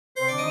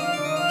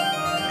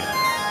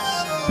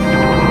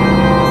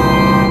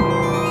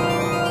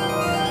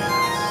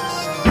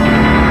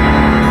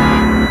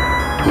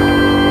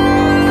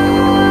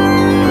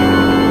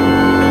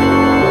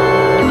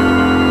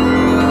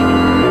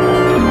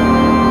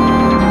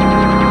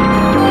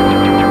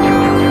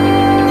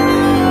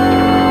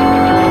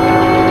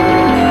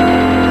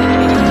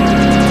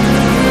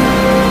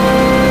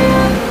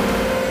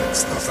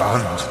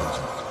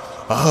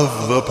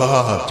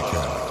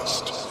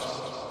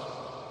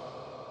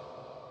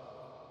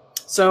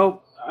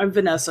So I'm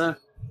Vanessa.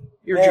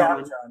 You're Hey, John.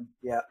 I'm John.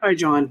 Yeah. Hi,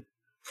 John.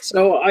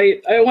 So I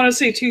want to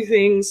say two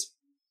things.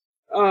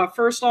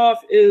 First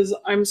off is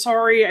I'm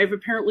sorry I've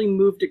apparently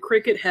moved to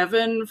cricket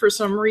heaven for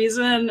some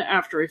reason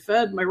after I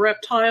fed my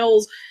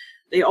reptiles.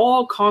 They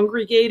all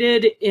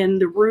congregated in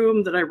the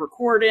room that I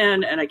record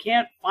in and I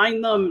can't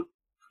find them.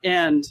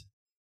 And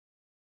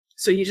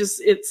so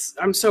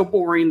I'm so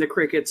boring the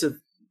crickets have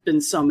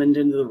been summoned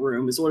into the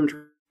room is what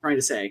I'm trying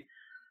to say.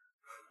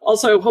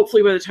 Also,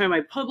 hopefully by the time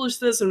I publish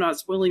this, I'm not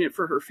spoiling it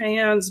for her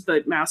fans,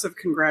 but massive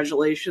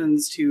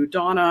congratulations to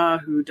Donna,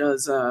 who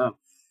does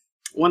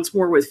Once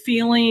More with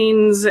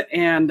Feelings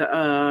and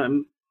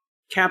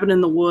Cabin in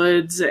the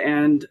Woods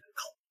and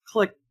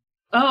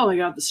oh my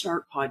god, the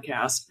Snark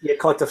podcast. Yeah,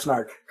 Collective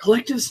Snark.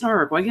 Collective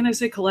Snark. Why can't I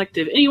say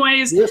collective?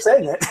 Anyways. You're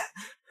saying it.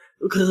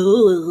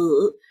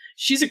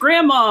 She's a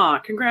grandma.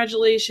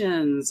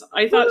 Congratulations.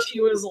 I thought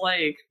she was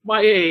like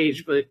my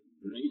age, but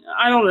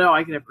I don't know.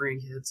 I can have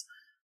grandkids.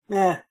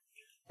 Yeah.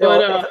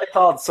 But, it's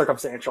all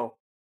circumstantial.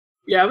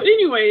 Yeah, but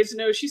anyways,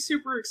 no, she's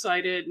super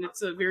excited, and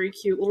it's a very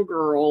cute little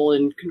girl,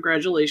 and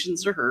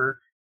congratulations to her.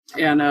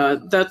 And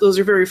those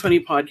are very funny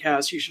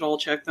podcasts. You should all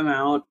check them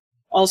out.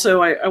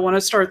 Also, I want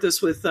to start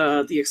this with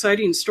the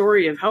exciting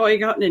story of how I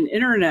got in an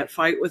internet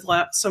fight with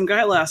some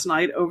guy last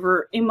night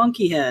over a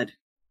monkey head.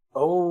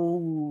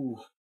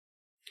 Oh.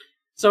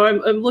 So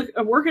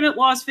I'm working at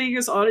Las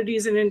Vegas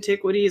Oddities and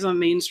Antiquities on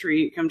Main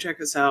Street. Come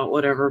check us out,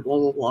 whatever, blah,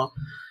 blah, blah.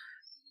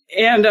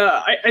 And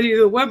I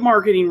do the web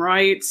marketing,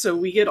 right? So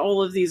we get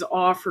all of these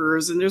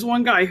offers, and there's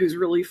one guy who's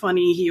really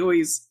funny.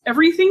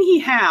 Everything he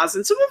has,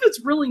 and some of it's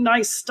really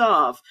nice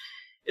stuff,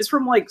 is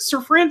from like Sir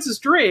Francis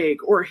Drake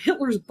or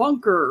Hitler's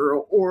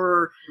bunker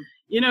or,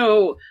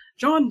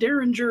 John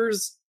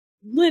Derringer's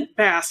lint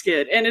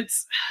basket. And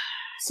it's,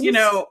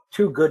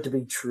 too good to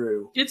be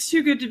true. It's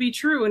too good to be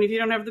true. And if you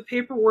don't have the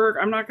paperwork,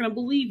 I'm not going to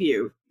believe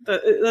you.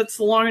 That's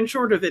the long and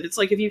short of it. It's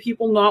like, have you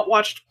people not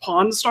watched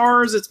Pawn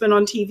Stars? It's been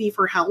on TV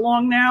for how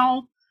long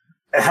now?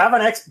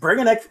 Bring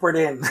an expert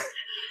in.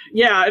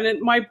 Yeah,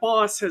 and my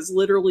boss has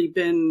literally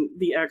been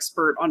the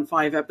expert on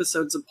 5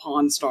 episodes of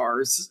Pawn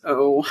Stars.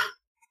 So,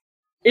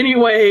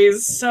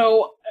 anyways,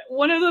 so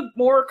one of the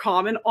more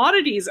common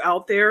oddities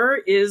out there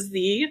is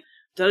the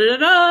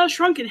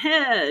shrunken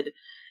head.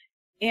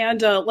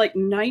 And like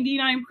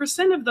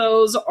 99% of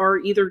those are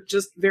either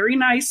just very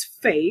nice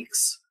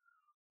fakes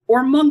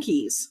or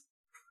monkeys.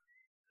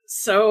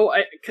 So,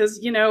 because,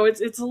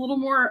 it's a little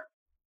more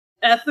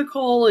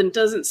ethical and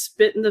doesn't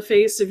spit in the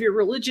face of your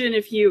religion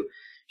if you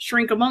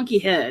shrink a monkey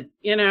head,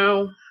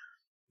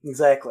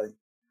 Exactly.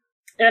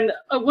 And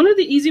one of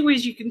the easy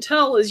ways you can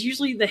tell is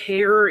usually the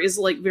hair is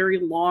like very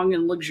long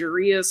and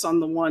luxurious on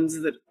the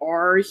ones that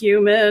are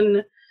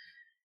human.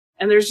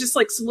 And there's just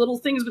like some little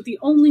things, but the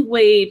only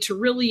way to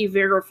really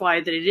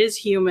verify that it is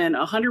human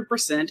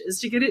 100%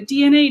 is to get it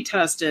DNA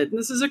tested. And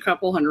this is a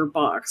couple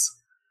 $100.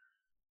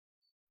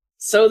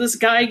 So this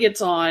guy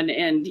gets on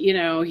and,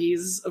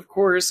 he's of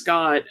course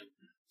got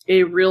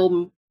a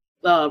real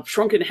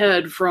shrunken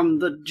head from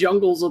the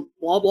jungles of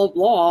blah, blah,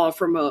 blah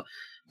from a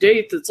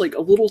date that's like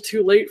a little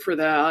too late for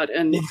that.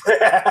 And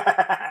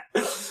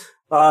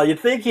you'd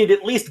think he'd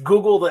at least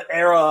Google the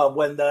era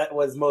when that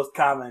was most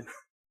common.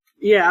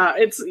 Yeah,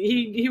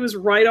 he was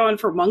right on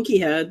for monkey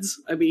heads.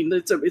 I mean,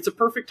 it's a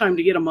perfect time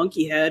to get a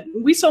monkey head.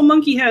 We sell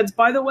monkey heads,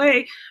 by the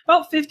way,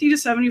 about $50 to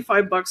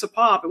 $75 a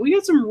pop, and we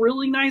got some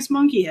really nice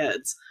monkey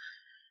heads.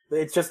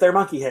 It's just they're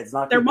monkey heads,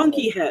 not they're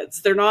monkey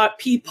heads. They're not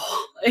people.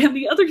 And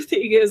the other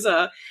thing is,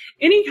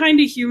 any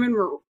kind of human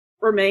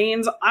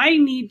remains, I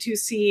need to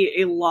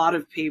see a lot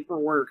of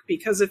paperwork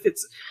because if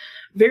it's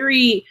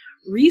very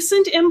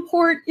recent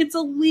import, it's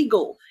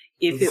illegal.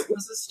 If it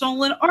was a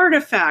stolen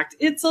artifact,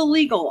 it's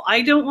illegal.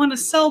 I don't want to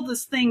sell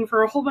this thing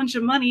for a whole bunch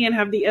of money and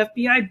have the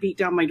FBI beat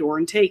down my door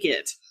and take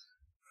it.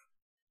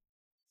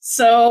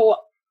 So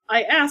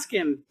I ask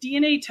him,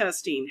 DNA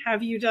testing,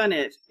 have you done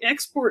it?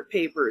 Export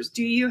papers,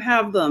 do you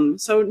have them?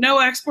 So no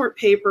export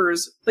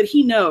papers, but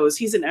he knows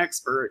he's an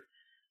expert.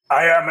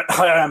 I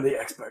am the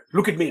expert.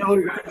 Look at me. I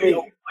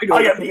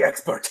am the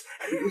expert.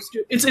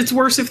 It's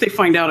worse if they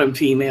find out I'm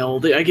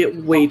female. I get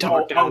way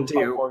talked down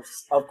too.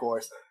 Of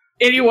course.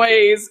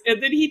 Anyways,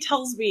 and then he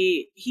tells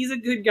me he's a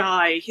good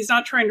guy. He's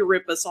not trying to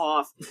rip us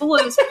off. He'll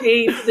let us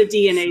pay for the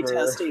DNA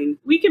testing.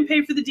 We can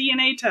pay for the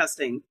DNA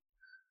testing.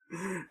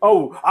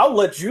 Oh, I'll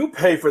let you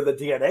pay for the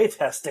DNA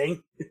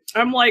testing.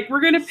 I'm like,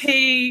 we're going to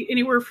pay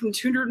anywhere from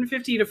 $250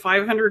 to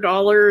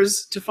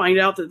 $500 to find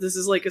out that this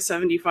is like a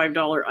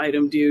 $75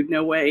 item, dude.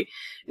 No way.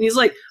 And he's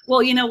like,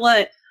 well, you know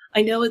what?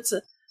 I know it's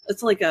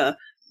like a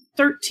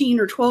 13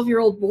 or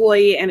 12-year-old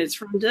boy, and it's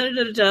from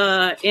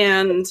da-da-da-da,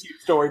 and...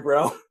 Story,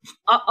 bro.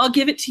 I'll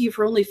give it to you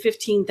for only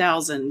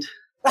 $15,000.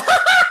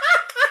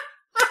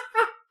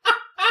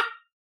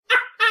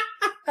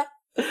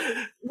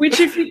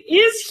 Which, if it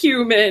is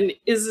human,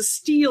 is a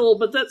steal,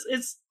 but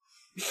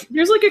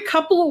there's like a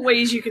couple of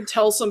ways you can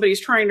tell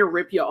somebody's trying to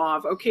rip you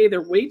off. Okay,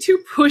 they're way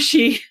too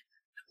pushy,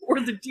 or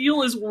the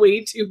deal is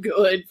way too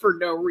good for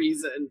no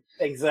reason.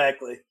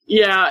 Exactly.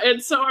 Yeah,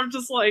 and so I'm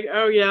just like,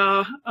 oh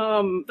yeah,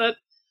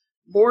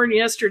 born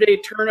yesterday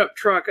turnip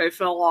truck I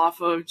fell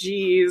off of.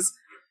 Jeez.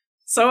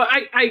 So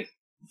I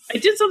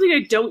did something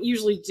I don't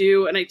usually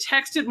do, and I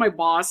texted my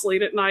boss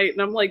late at night,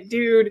 and I'm like,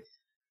 dude,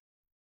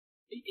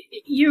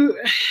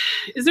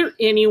 is there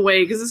any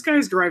way, because this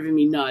guy's driving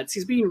me nuts,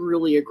 he's being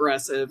really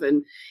aggressive,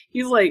 and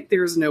he's like,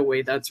 there's no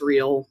way that's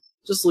real,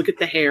 just look at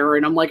the hair.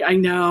 And I'm like, I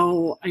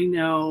know.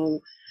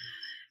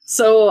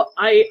 So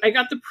I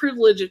got the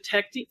privilege of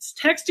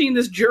texting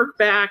this jerk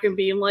back and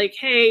being like,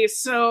 hey,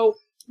 so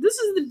this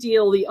is the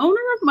deal. The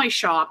owner of my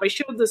shop, I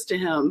showed this to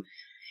him,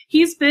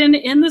 he's been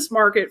in this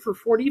market for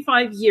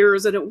 45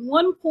 years, and at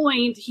one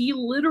point he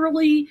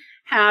literally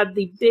had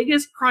the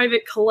biggest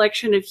private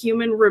collection of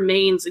human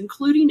remains,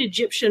 including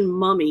Egyptian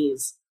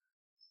mummies,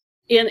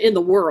 in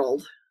the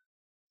world.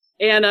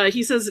 And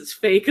he says it's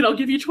fake, and I'll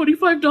give you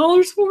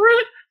 $25 for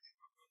it.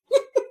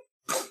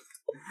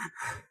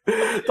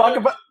 Talk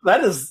about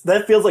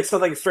that feels like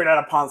something straight out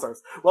of Pawn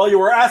Stars. Well, you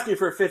were asking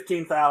for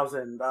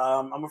 15,000.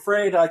 I'm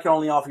afraid I can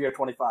only offer you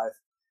 25.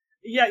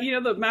 Yeah,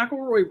 the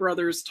McElroy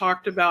brothers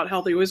talked about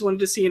how they always wanted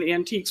to see an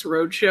Antiques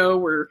Roadshow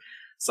where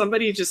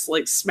somebody just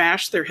like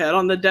smashed their head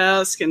on the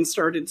desk and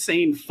started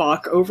saying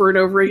fuck over and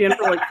over again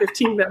for like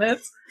 15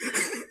 minutes.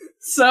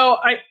 So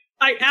I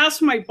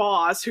asked my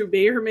boss, who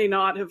may or may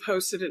not have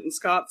hosted it in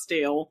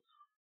Scottsdale,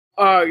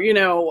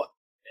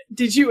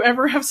 did you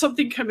ever have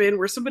something come in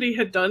where somebody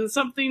had done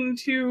something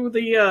to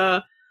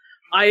the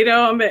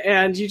item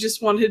and you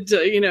just wanted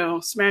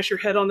to, smash your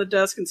head on the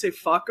desk and say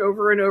fuck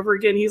over and over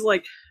again? He's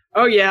like,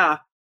 oh yeah,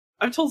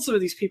 I've told some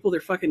of these people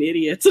they're fucking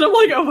idiots. And I'm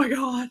like, oh my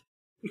God.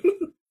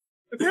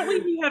 Apparently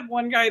he had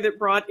one guy that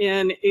brought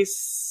in it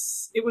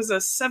was a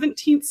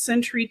 17th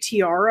century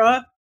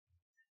tiara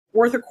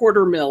worth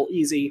 $250,000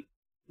 easy.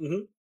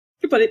 Mm-hmm.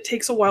 But it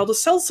takes a while to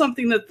sell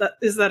something that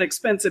is that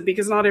expensive,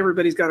 because not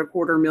everybody's got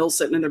 $250,000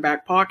 sitting in their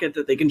back pocket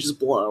that they can just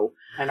blow.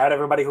 And not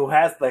everybody who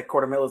has that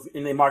 $250,000 is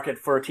in the market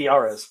for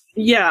tiaras.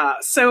 Yeah,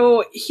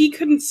 so he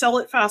couldn't sell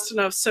it fast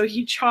enough, so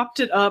he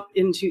chopped it up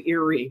into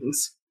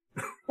earrings.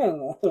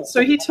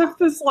 So he took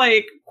this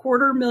like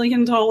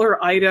 $250,000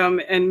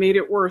 item and made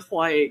it worth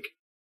like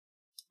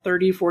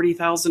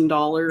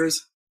 $30,000-$40,000.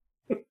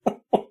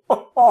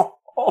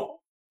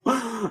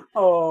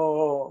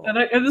 Oh.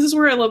 And this is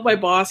where I love my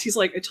boss. He's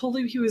like, I told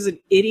him he was an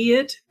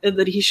idiot and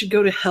that he should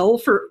go to hell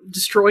for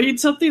destroying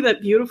something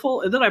that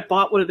beautiful. And then I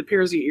bought one of the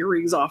pairs of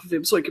earrings off of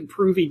him so I can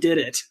prove he did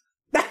it.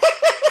 I'm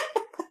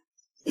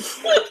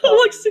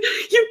like,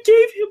 you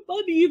gave him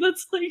money.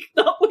 That's like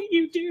not what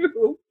you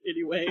do.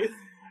 Anyway.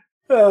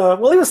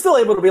 Well, he was still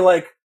able to be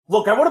like,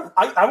 look, I want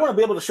to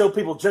be able to show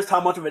people just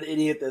how much of an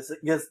idiot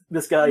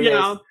this guy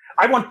is.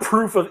 I want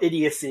proof of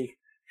idiocy.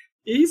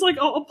 He's like,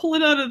 I'll pull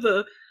it out of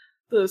the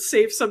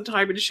safe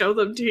sometime and show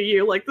them to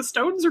you. Like, the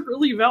stones are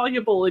really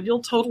valuable and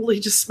you'll totally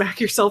just smack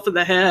yourself in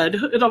the head.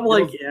 And I'm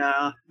like,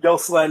 yeah. You'll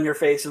slam your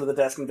face into the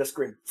desk and just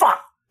scream,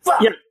 fuck,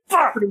 fuck, yeah,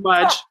 fuck, pretty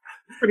much. Fuck.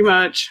 Pretty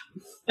much.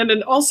 And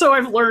then also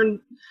I've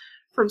learned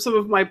from some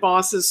of my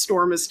boss's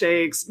store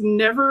mistakes,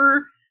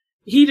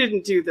 he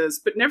didn't do this,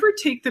 but never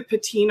take the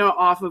patina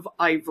off of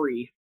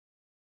ivory.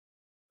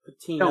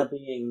 Patina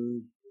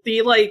being...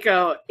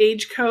 The,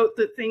 age coat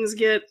that things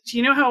get. Do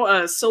you know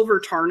how silver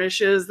tarnish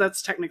is?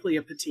 That's technically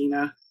a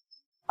patina.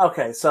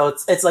 Okay, so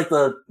it's like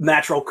the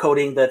natural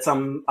coating that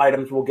some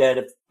items will get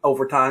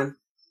over time?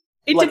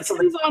 It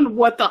depends on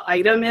what the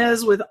item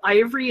is. With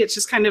ivory, it's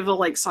just kind of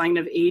a, sign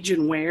of age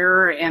and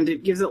wear, and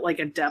it gives it,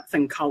 a depth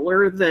and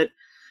color that,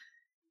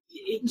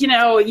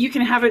 you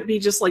can have it be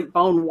just,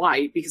 bone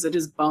white, because it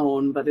is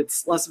bone, but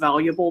it's less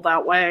valuable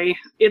that way.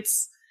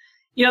 It's...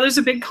 there's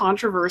a big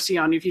controversy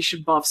on if you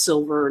should buff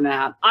silver or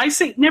not. I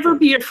say never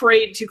be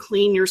afraid to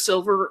clean your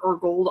silver or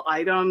gold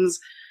items.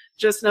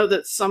 Just know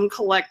that some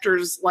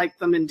collectors like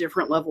them in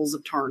different levels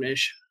of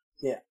tarnish.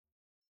 Yeah.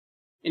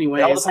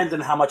 Anyways. It all depends on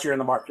how much you're in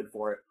the market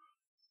for it.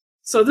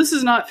 So this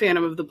is not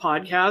Phantom of the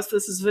Podcast.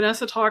 This is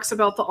Vanessa Talks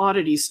About the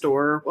Oddity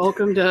Store.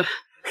 Welcome to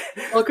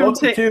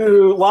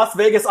Las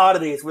Vegas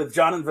Oddities with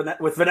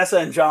with Vanessa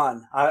and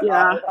John.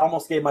 I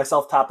almost gave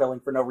myself top billing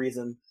for no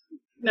reason.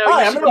 No,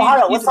 hi, I'm in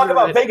Ohio. Let's talk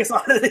about Vegas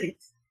Oddities.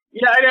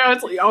 Yeah, I know.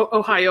 It's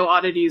Ohio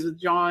Oddities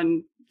with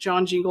John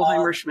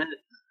Jingleheimer Schmidt.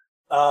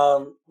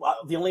 The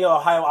only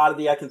Ohio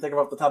oddity I can think of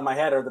off the top of my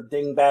head are the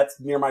dingbats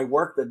near my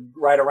work that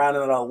ride around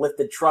in a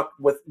lifted truck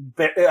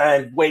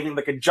waving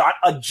like a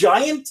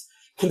giant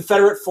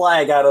Confederate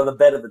flag out of the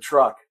bed of the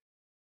truck.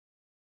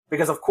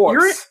 Because of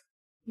course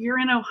you're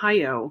in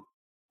Ohio.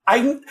 I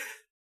know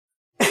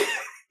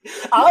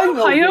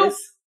this.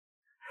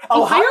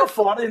 Ohio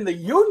fought in the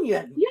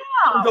Union. Yeah.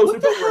 For those who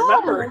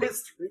don't remember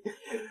history.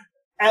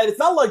 And it's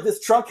not like this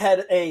truck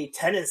had a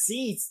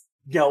Tennessee,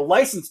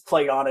 license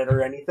plate on it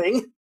or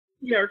anything.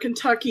 Yeah, or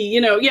Kentucky,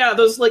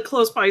 those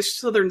close by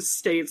southern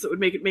states that would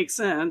make it make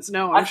sense.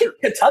 No, I think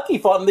Kentucky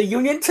fought in the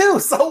Union too,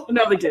 so...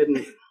 No, they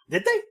didn't.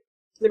 Did they?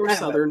 They were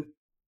southern.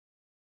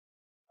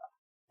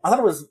 I thought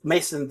it was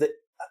Mason...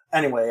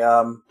 Anyway,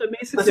 the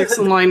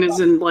Mason-Dixon line is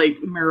in,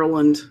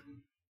 Maryland.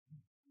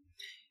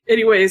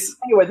 Anyway,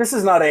 this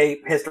is not a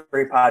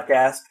history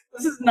podcast.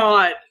 This is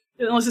not.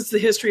 unless it's the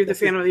history of the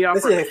Phantom of the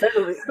Opera.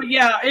 But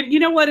yeah, you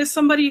know what? As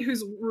somebody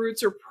whose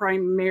roots are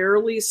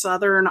primarily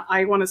Southern,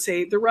 I want to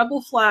say the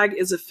rebel flag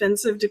is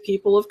offensive to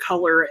people of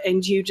color,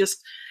 and you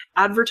just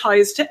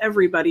advertise to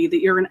everybody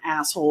that you're an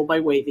asshole by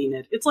waving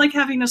it. It's like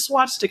having a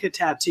swastika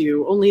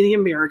tattoo, only the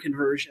American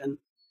version.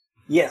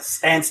 Yes,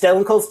 and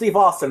Stone Cold Steve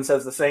Austin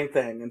says the same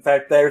thing. In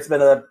fact, there's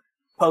been a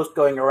post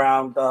going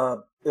around,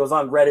 it was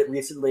on Reddit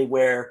recently,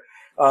 where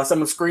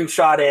someone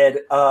screenshotted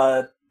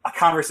a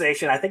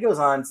conversation, I think it was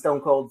on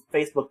Stone Cold's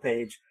Facebook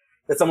page,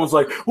 that someone's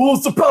like, well,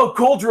 it's about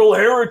cultural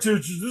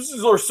heritage, this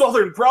is our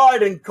Southern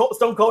pride, and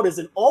Stone Cold is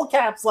in all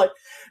caps like,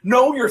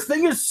 no, your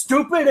thing is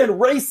stupid and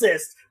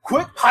racist.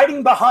 Quit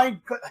hiding behind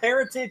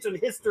heritage and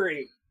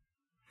history.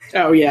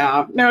 Oh,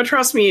 yeah. No,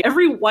 trust me,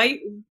 every white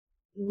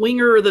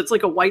winger that's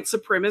like a white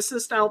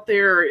supremacist out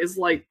there is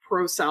like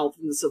pro-South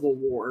in the Civil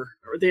War,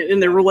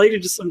 and they're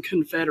related to some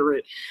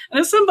Confederate. And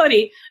as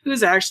somebody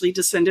who's actually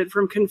descended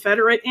from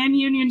Confederate and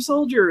Union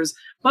soldiers,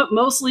 but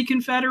mostly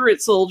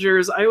Confederate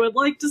soldiers, I would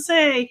like to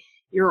say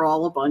you're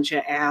all a bunch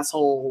of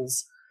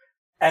assholes.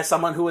 As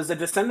someone who is a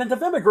descendant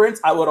of immigrants,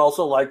 I would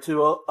also like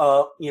to,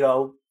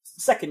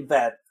 second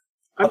that.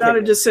 I'm not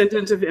a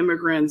descendant of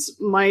immigrants.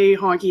 My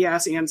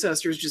honky-ass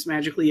ancestors just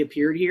magically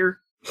appeared here.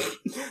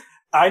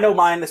 I know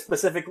mine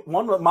specific.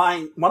 One of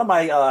my,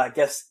 I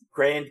guess,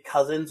 grand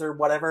cousins or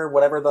whatever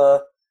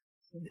the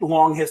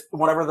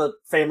whatever the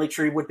family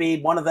tree would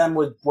be. One of them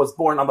was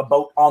born on the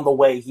boat on the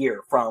way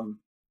here from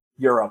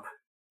Europe.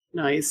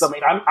 Nice. So, I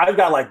mean, I've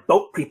got like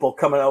boat people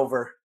coming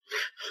over.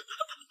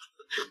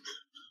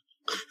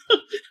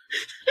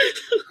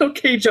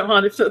 Okay,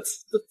 John, if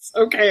that's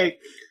okay.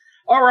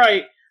 All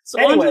right. So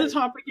anyway, on to the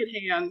topic at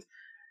hand.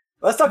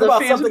 Let's talk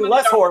about something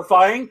less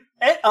horrifying.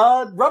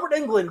 Robert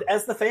Englund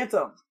as the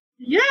Phantom.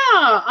 Yeah,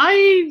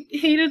 I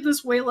hated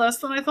this way less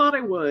than I thought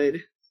I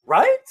would.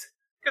 Right?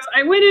 Because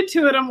I went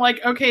into it, I'm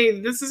like, okay,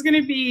 this is going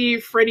to be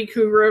Freddy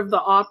Krueger of the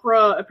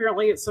opera.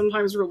 Apparently it's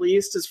sometimes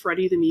released as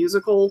Freddy the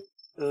Musical.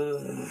 He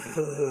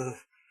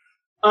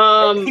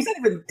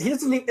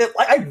doesn't even,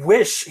 I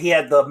wish he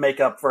had the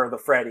makeup for the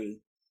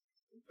Freddy.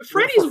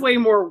 Freddy's way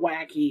more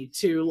wacky,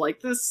 too.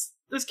 Like, this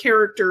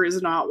character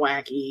is not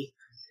wacky.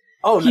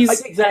 Oh,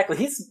 exactly.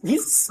 He's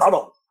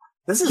subtle.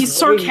 He's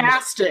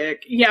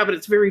sarcastic. Yeah, but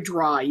it's very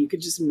dry. You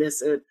could just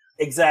miss it.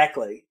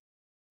 Exactly.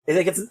 I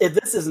think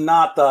this is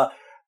not the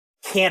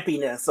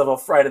campiness of a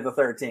Friday the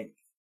 13th.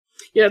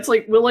 Yeah, it's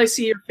like, will I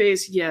see your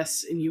face?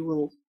 Yes, and you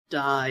will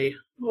die.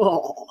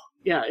 Oh,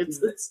 yeah, it's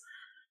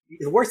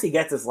the worst he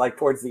gets is like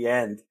towards the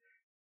end.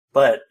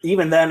 But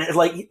even then,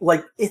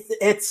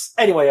 it's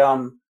anyway.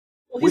 Well,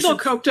 he's all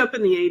coked up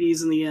in the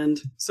 80s in the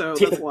end, so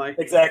that's why.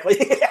 Exactly.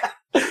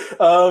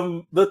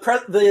 The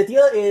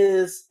idea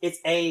is it's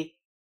a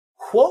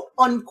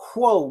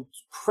quote-unquote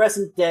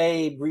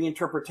present-day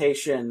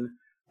reinterpretation,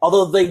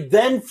 although they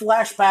then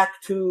flash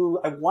back to,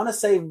 I want to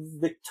say,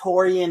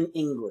 Victorian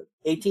England,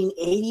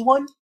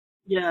 1881?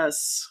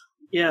 Yes.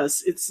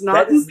 It's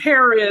not in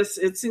Paris,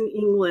 it's in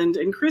England,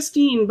 and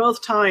Christine,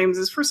 both times,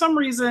 is for some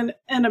reason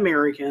an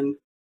American.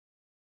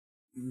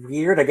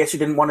 Weird, I guess you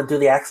didn't want to do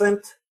the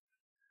accent?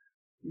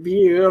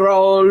 We're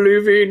all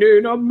living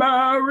in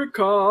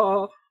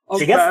America.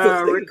 She gets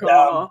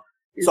to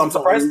so I'm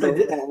surprised they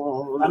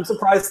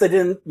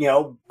didn't,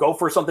 go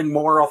for something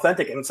more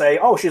authentic and say,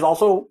 "Oh, she's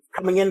also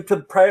coming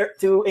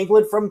to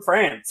England from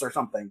France or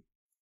something."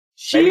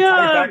 Maybe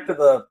tie back to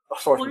the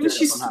source material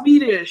she's somehow.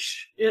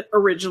 Swedish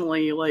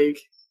originally, like.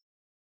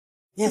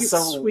 Yeah, so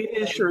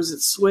Swedish or is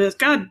it Swiss?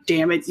 God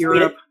damn it,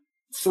 Europe.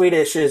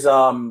 Swedish is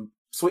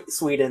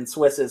Sweden.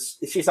 Swiss is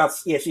she's not.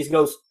 Yeah, she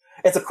goes.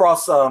 It's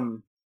across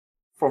from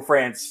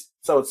France,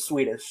 so it's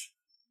Swedish.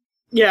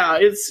 Yeah,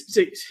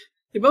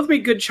 they both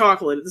make good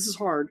chocolate. This is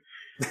hard.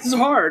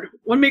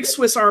 One makes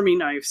Swiss Army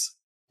knives.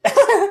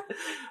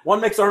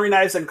 One makes army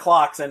knives and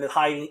clocks, and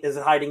is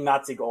hiding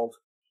Nazi gold.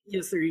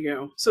 Yes, there you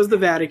go. So is the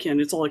Vatican.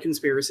 It's all a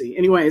conspiracy.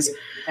 Anyways,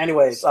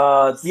 she's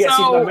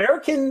an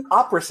American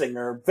opera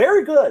singer.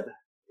 Very good.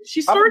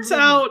 She starts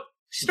out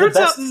in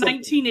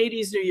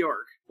 1980s New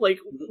York. Like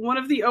one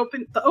of the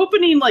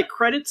opening like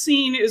credit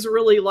scene is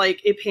really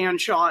like a pan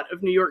shot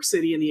of New York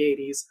City in the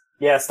 80s.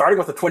 Yeah, starting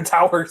with the Twin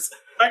Towers.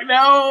 I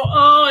know.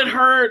 Oh, it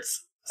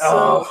hurts.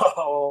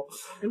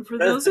 And for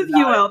those of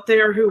you out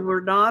there who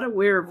were not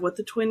aware of what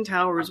the Twin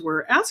Towers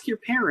were, ask your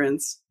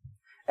parents.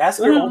 Ask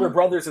your older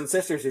brothers and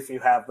sisters if you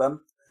have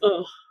them.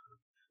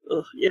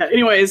 Yeah.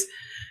 Anyways,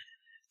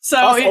 so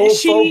old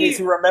fogies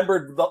who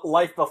remembered the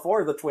life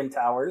before the Twin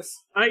Towers.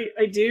 I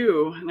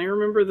do, and I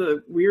remember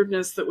the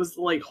weirdness that was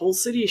like whole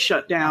city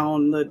shut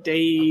down the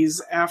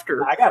days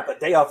after. I got the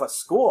day off of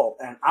school,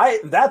 and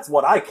that's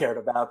what I cared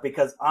about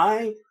because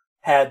I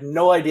had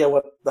no idea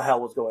what the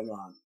hell was going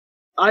on.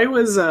 I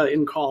was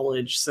in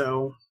college,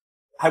 so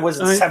I was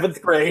in 7th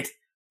grade.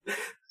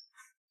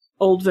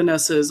 Old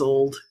Vanessa is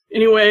old.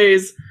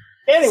 Anyways,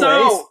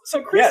 so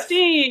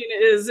Christine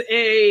is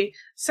a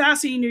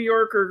sassy New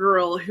Yorker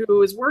girl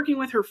who is working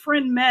with her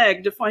friend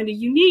Meg to find a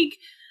unique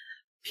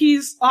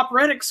piece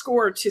operatic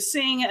score to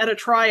sing at a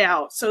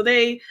tryout. So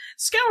they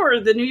scour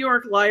the New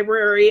York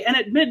library and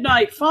at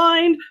midnight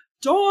find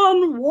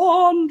Don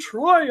Juan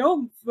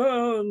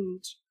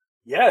Triumphant.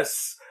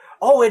 Yes.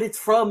 Oh, and it's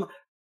from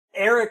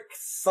Eric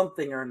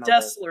something or another.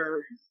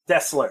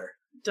 Dessler.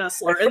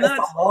 And that's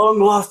the long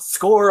lost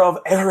score of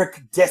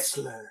Eric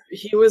Dessler.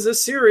 He was a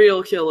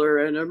serial killer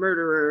and a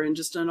murderer and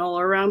just an all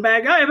around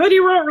bad guy, but he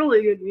wrote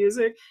really good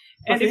music.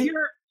 And if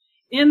you're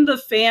in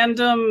the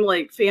fandom,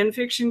 like fan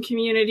fiction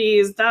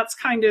communities, that's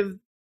kind of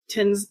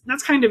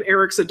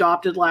Eric's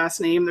adopted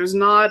last name. There's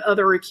not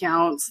other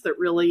accounts that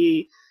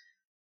really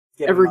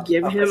ever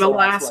give him a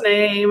last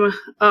name.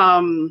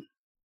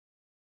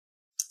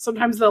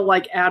 Sometimes they'll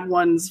like add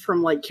ones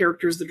from like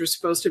characters that are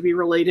supposed to be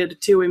related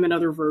to him in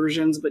other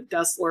versions, but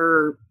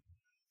Dessler,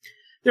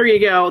 there you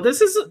go. This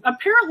is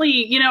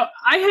apparently,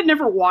 I had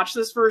never watched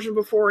this version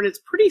before, and it's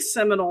pretty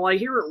seminal. I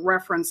hear it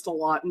referenced a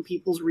lot in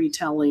people's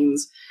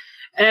retellings.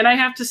 And I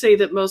have to say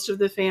that most of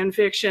the fan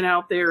fiction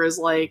out there is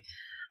like,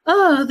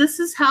 oh, this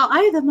is how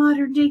I, the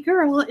modern day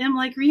girl, am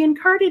like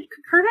reincarnated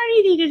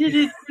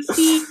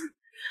Christine.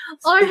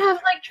 Or have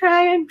like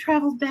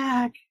traveled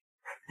back.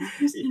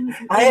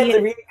 I am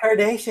the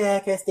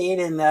reincarnation,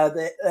 Christine, and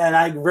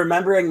I'm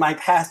remembering my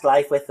past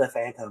life with the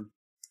Phantom.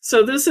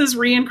 So this is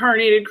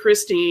reincarnated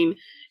Christine.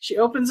 She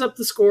opens up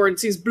the score and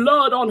sees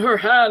blood on her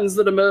hands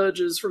that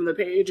emerges from the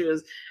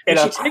pages. And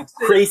a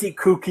crazy,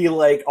 kooky,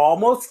 like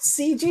almost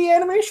CG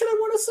animation, I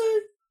want to say.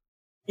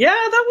 Yeah,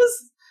 that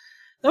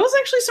was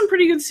actually some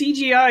pretty good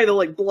CGI. The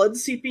like blood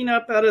seeping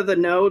up out of the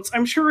notes.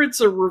 I'm sure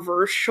it's a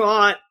reverse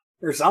shot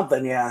or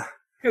something. Yeah.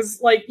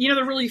 Because, like,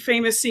 the really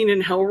famous scene in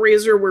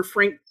Hellraiser where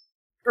Frank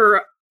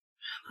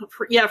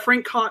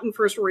Cotton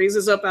first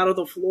raises up out of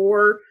the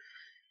floor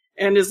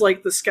and is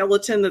like the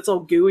skeleton that's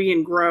all gooey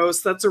and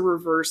gross. That's a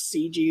reverse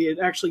CG. It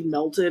actually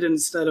melted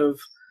instead of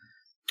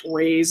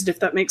raised, if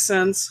that makes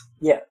sense.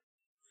 Yeah.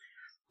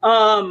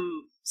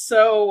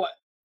 So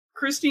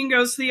Christine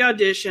goes to the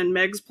audition.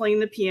 Meg's playing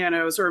the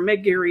piano. So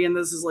Meg Garrian,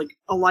 this is like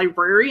a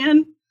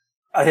librarian.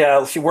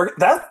 Yeah, she worked.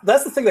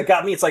 That's the thing that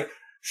got me. It's like,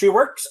 she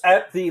works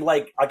at the,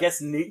 like, I guess,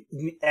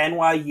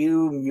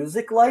 NYU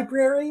Music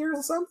Library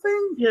or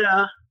something?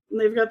 Yeah. And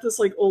they've got this,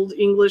 like, old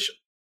English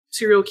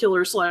serial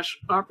killer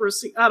 / opera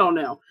scene. I don't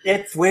know.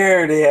 It's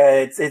weird,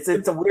 yeah. It's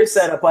a weird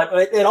setup, but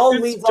it all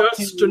leads up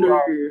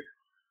to...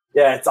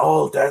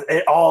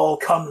 it all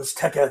comes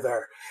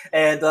together.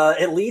 And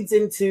it leads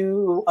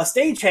into a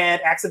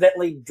stagehand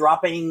accidentally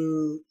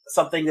dropping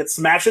something that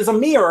smashes a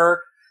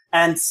mirror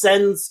and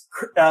sends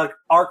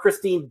our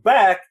Christine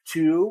back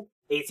to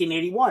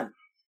 1881.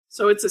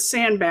 So it's a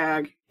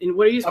sandbag. And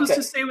what are you supposed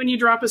to say when you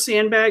drop a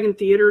sandbag in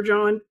theater,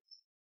 John?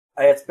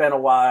 It's been a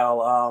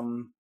while.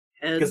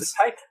 Because it's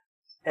typed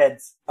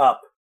heads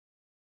up.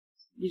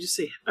 You just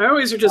say, I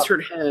always just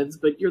heard heads,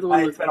 but you're the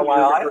one It's been a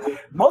while.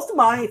 Most of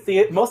my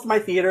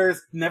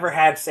theaters never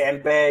had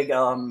sandbag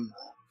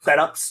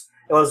setups.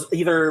 It was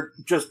either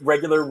just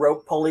regular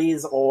rope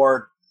pulleys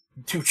or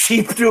too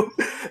cheap to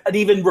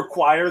even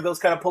require those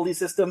kind of pulley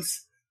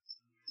systems.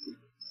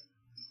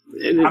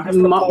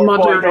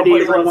 Modernity,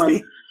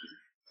 everyone.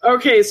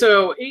 Okay,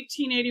 so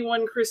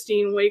 1881,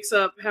 Christine wakes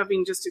up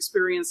having just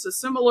experienced a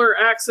similar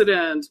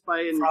accident by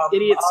an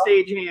idiot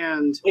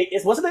stagehand. Wait,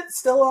 wasn't it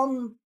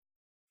still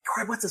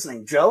what's his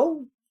name?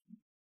 Joe?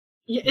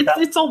 Yeah,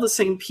 it's all the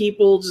same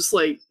people, just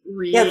like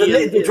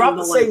they dropped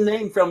the same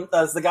name from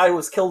as the guy who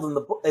was killed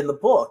in the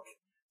book.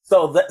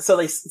 So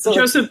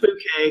Joseph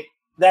Bouquet.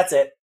 That's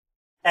it.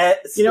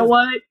 You know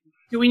what?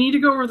 Do we need to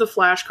go over the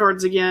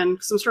flashcards again?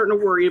 Because I'm starting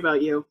to worry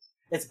about you.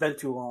 It's been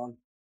too long.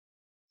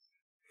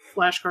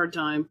 Flashcard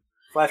time.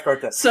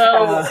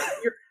 So,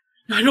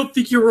 I don't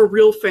think you're a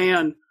real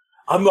fan.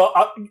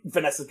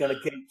 Vanessa's gonna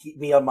keep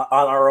me on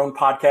our own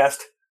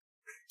podcast.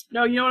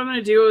 No, you know what I'm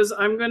gonna do is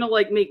I'm gonna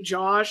like make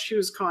Josh,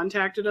 who's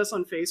contacted us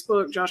on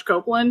Facebook, Josh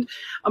Copeland.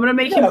 I'm gonna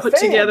make him put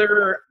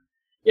together.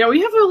 Yeah,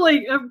 we have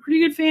a pretty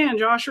good fan.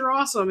 Josh, you're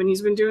awesome, and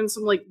he's been doing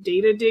some like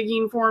data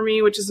digging for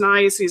me, which is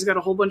nice. He's got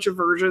a whole bunch of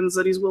versions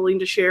that he's willing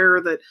to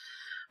share that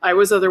I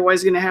was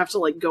otherwise going to have to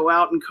like go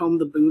out and comb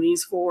the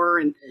boonies for,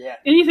 and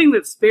anything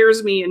that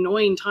spares me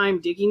annoying time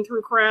digging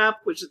through crap,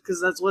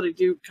 because that's what I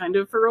do kind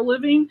of for a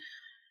living.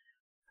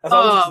 As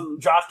long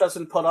as Josh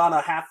doesn't put on a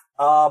half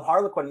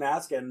Harlequin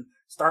mask and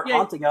start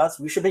haunting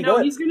us, we should be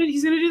good. He's gonna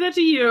do that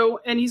to you,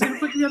 and he's gonna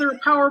put together a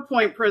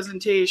PowerPoint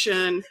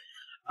presentation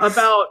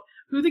about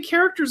who the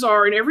characters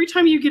are, and every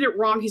time you get it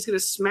wrong, he's gonna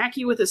smack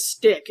you with a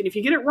stick, and if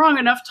you get it wrong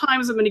enough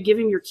times, I'm gonna give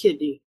him your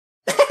kidney.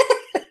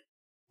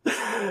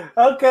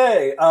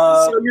 Okay.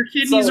 So your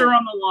kidneys are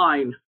on the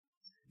line.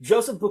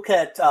 Joseph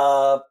Bouquet,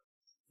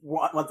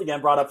 once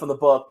again brought up from the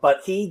book,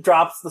 but he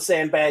drops the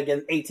sandbag in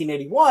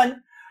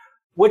 1881,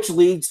 which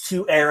leads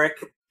to Eric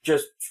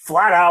just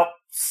flat out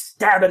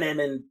stabbing him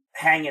and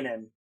hanging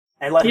him.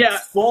 And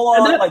full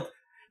on,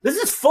 this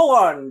is full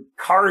on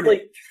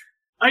carnage.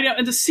 I know,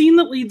 and the scene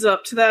that leads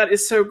up to that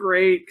is so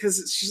great, because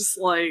it's just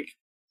like,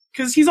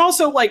 because he's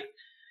also like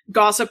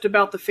gossiped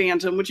about the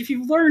Phantom, which if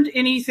you've learned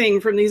anything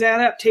from these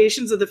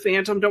adaptations of the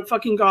Phantom, don't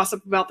fucking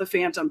gossip about the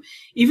Phantom.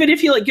 Even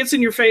if he like gets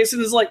in your face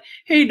and is like,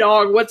 hey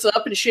dog, what's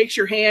up, and shakes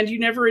your hand, you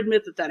never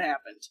admit that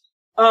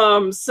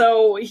happened.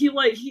 So he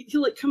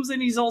comes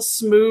in, he's all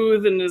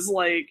smooth and is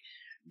like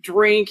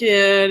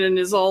drinking and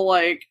is all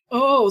like,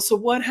 oh, so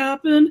what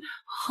happened?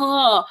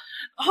 Huh.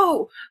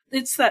 Oh,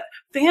 it's that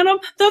Phantom?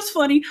 That's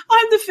funny.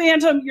 I'm the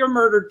Phantom, you're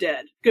murdered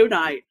dead. Good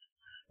night.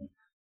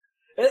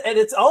 And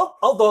it's all,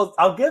 although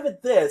I'll give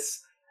it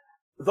this,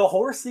 the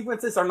horror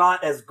sequences are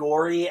not as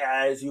gory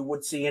as you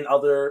would see in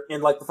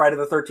like the Friday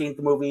the 13th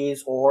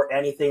movies or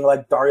anything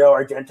like Dario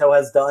Argento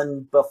has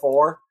done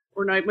before.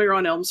 Or Nightmare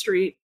on Elm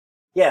Street.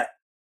 Yeah.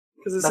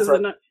 Because this is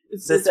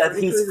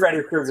he's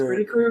Freddy Krueger. It's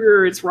Freddy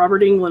Krueger. It's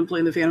Robert Englund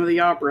playing the Phantom of the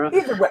Opera.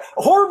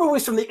 Horror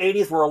movies from the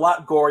 80s were a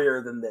lot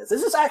gorier than this.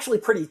 This is actually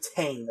pretty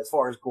tame as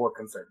far as gore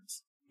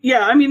concerns.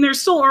 Yeah, I mean, there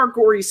still are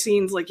gory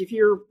scenes. Like, if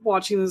you're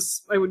watching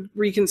this, I would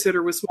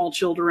reconsider with small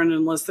children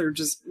unless they're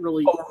just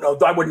really... Oh, no,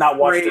 I would not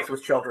watch this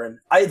with children.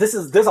 There's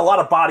a lot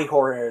of body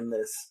horror in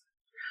this.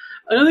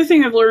 Another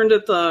thing I've learned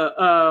at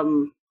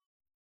the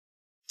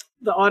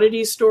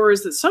oddity store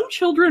is that some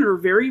children are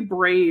very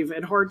brave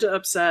and hard to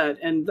upset,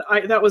 and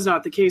that was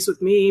not the case with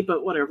me,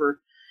 but whatever.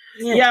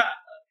 Yeah.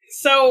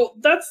 So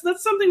that's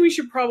something we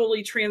should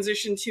probably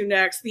transition to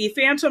next. The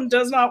Phantom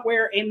does not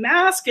wear a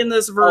mask in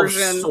this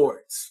version. Of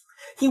sorts.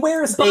 He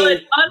wears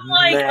unlike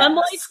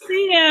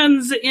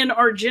Sands in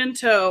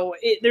Argento,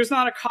 there's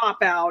not a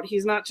cop-out.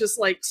 He's not just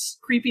like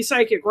creepy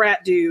psychic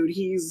rat dude.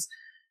 He's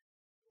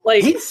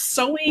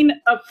sewing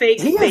a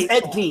fake face. He is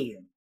Ed Gein.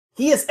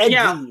 He is Ed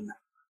Gein,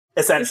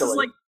 essentially. This is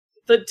like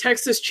the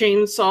Texas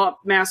Chainsaw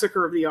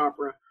Massacre of the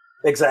Opera.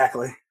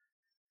 Exactly.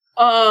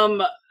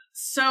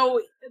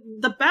 So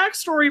the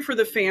backstory for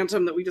the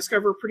Phantom that we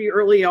discover pretty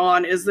early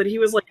on is that he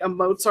was like a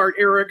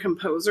Mozart-era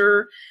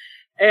composer.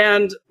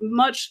 And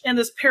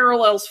this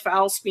parallels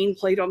Faust being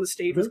played on the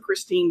stage with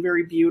Christine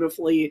very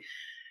beautifully.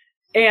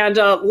 And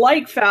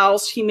like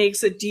Faust, he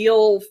makes a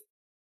deal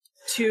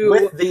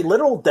with the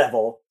little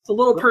devil. The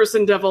little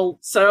person devil.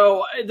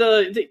 So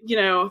the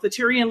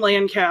Tyrion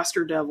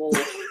Lancaster devil.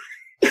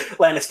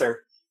 Lannister.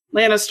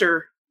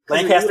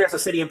 Lancaster is a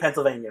city in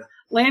Pennsylvania.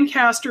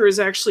 Lancaster is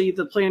actually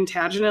the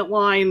Plantagenet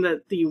line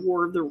that the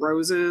War of the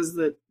Roses,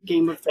 that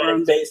Game of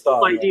Thrones based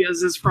on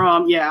ideas is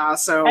from. Yeah,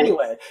 so...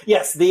 Anyway,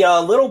 yes, the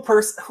little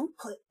person...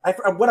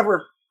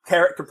 whatever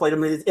character played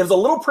him, it was a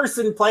little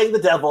person playing the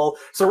devil,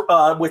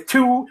 so with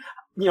two,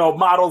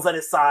 models at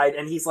his side,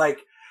 and he's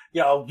like,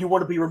 you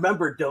want to be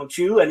remembered, don't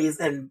you?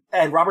 And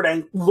Robert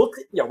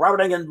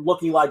Englund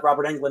looking like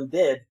Robert Englund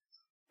did.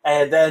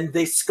 And then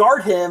they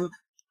scarred him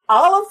a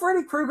la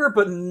Freddy Krueger,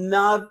 but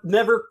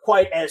never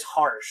quite as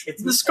harsh.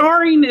 The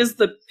scarring is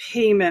the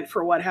payment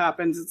for what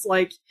happens. It's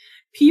like,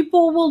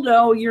 people will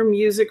know your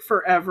music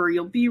forever.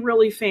 You'll be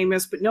really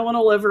famous, but no one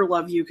will ever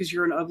love you because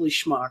you're an ugly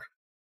schmuck.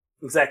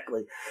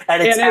 Exactly.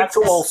 And it's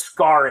actual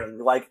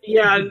scarring.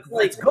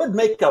 It's good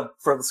makeup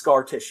for the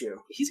scar tissue.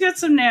 He's got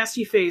some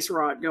nasty face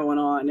rot going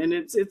on, and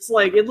it's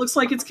like, it looks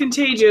like it's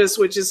contagious,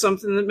 which is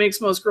something that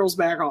makes most girls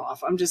back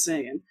off. I'm just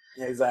saying.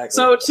 Yeah, exactly.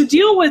 So to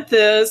deal with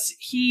this,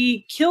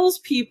 he kills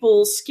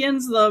people,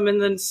 skins them,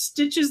 and then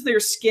stitches their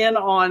skin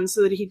on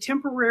so that he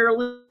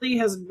temporarily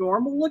has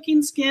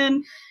normal-looking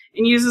skin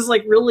and uses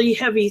like really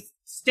heavy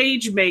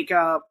stage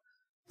makeup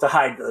to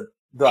hide the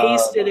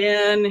paste it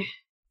in.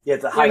 Yeah,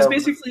 to hide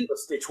basically the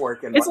stitch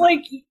work. And it's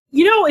whatnot.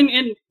 Like,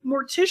 in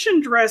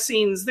mortician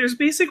dressings, there's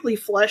basically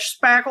flesh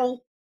spackle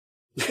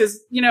because,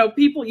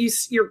 people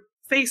your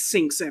face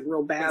sinks in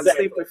real bad, so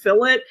they have to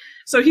fill it.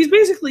 So he's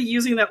basically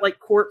using that like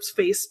corpse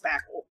face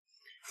spackle.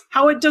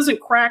 How it doesn't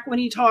crack when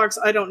he talks,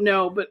 I don't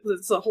know, but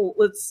it's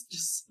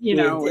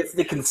it's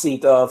the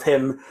conceit of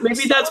him.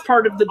 Maybe that's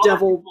part of the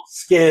devil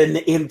skin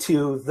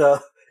into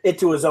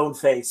his own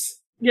face.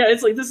 Yeah,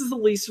 it's like, this is the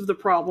least of the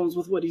problems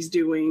with what he's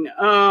doing.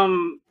 But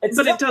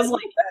it does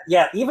like that.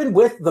 Yeah, even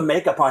with the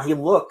makeup on, he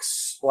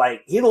looks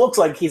like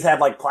he's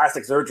had like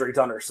plastic surgery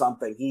done or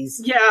something.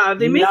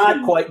 They make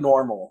him quite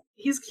normal.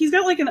 He's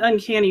got like an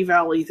uncanny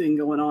valley thing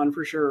going on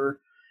for sure.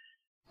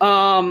 We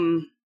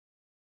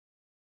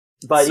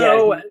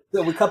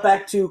cut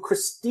back to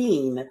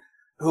Christine,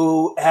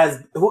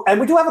 and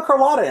we do have a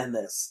Carlotta in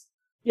this.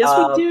 Yes,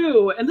 we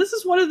do. And this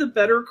is one of the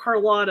better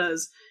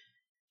Carlottas.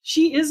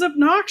 She is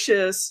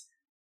obnoxious.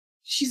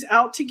 She's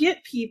out to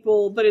get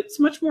people, but it's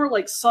much more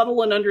like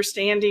subtle and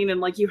understanding,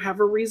 and like you have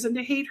a reason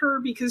to hate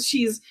her because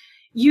she's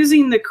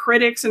using the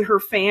critics and her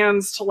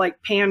fans to like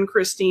pan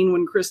Christine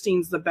when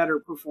Christine's the better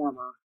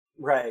performer.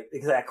 Right,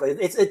 exactly.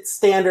 It's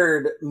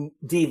standard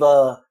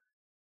diva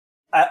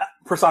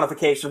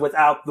personification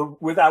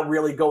without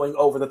really going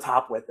over the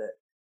top with it.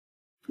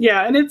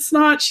 Yeah, and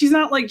she's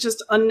not like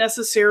just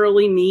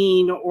unnecessarily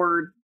mean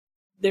or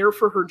there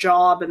for her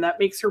job and that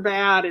makes her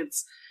bad.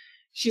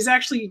 She's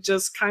actually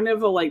just kind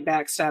of a like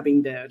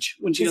backstabbing bitch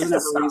when she doesn't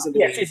have a reason to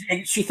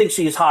be. She thinks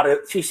she's hot.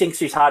 She thinks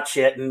she's hot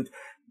shit, and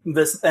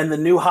the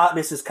new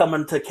hotness is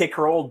coming to kick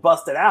her old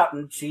busted out,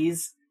 and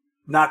she's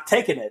not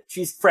taking it.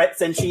 She's frets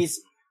and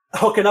she's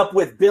hooking up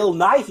with Bill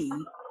Nighy,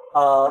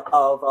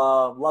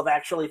 Love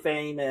Actually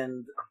fame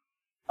and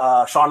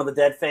Shaun of the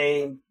Dead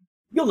fame.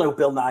 You'll know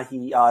Bill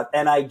Nighy,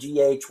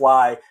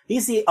 Nighy.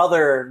 He's the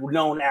other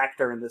known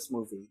actor in this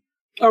movie.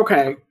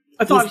 Okay,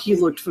 I thought he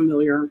looked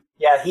familiar.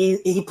 Yeah,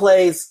 he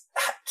plays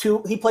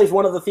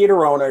one of the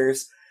theater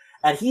owners,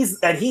 and he's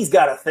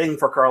got a thing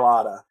for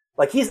Carlotta.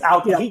 Like he's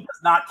out there. Yeah. He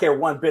does not care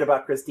one bit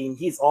about Christine.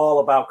 He's all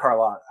about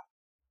Carlotta.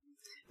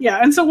 Yeah,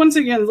 and so once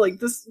again, like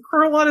this,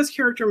 Carlotta's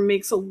character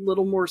makes a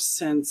little more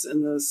sense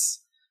in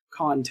this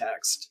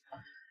context.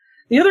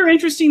 The other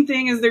interesting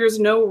thing is there's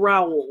no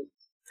Raoul.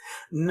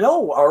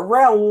 No,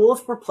 Raoul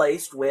is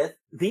replaced with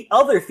the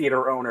other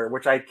theater owner,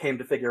 which I came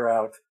to figure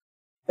out.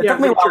 It took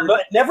me a while.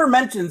 It never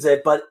mentions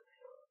it, but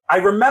I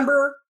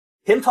remember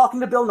him talking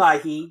to Bill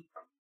Nighy.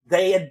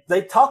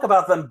 They talk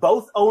about them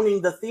both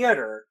owning the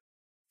theater,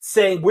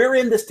 saying, we're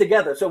in this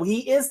together. So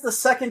he is the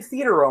second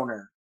theater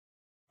owner,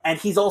 and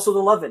he's also the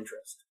love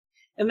interest.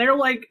 And they're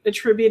like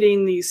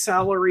attributing the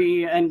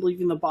salary and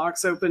leaving the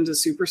box open to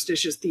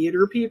superstitious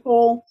theater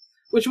people,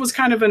 which was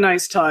kind of a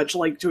nice touch,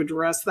 like to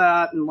address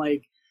that. And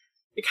like,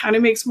 it kind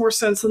of makes more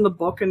sense in the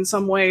book in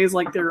some ways.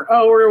 Like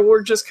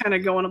we're just kind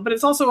of going, but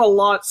it's also a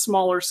lot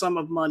smaller sum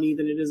of money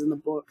than it is in the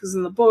book. Because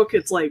in the book,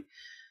 it's like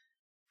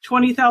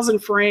 20,000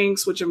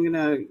 francs, which I'm going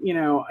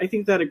to, I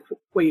think that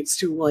equates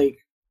to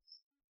like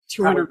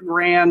 200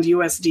 grand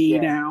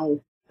USD now.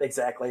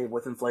 Exactly,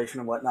 with inflation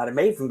and whatnot. It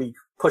may even be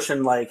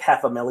pushing like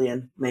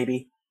 $500,000,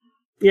 maybe.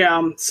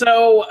 Yeah,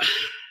 so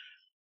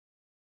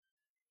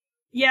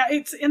yeah,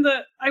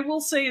 I will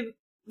say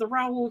the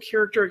Raoul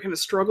character I kind of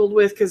struggled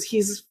with because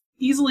he's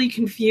easily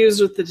confused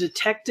with the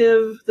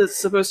detective that's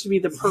supposed to be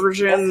the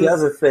Persian the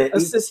other thing.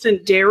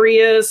 Assistant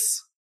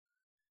Darius.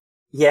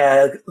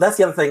 Yeah, that's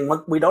the other thing.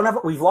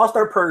 We've lost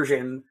our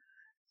Persian,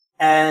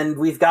 and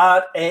we've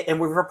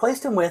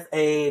replaced him with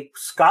a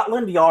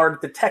Scotland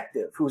Yard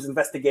detective who's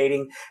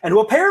investigating and who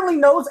apparently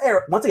knows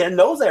Eric. Once again,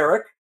 knows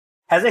Eric,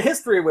 has a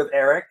history with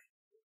Eric.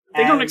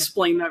 They don't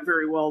explain that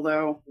very well,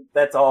 though.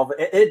 That's all.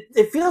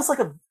 It feels like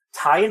a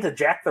tie-in to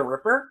Jack the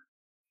Ripper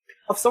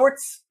of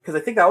sorts, because I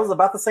think that was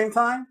about the same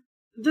time.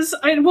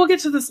 We'll get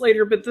to this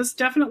later, but this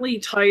definitely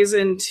ties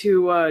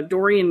into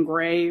Dorian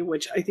Gray,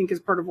 which I think is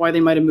part of why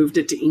they might have moved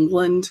it to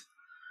England.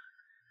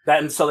 That,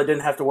 and so they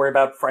didn't have to worry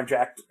about French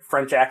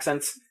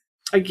accents?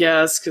 I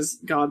guess, because,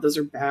 God, those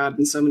are bad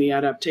in so many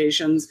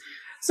adaptations.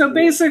 So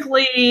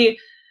basically,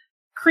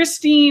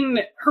 Christine,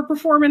 her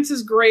performance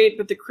is great,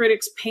 but the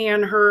critics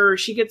pan her.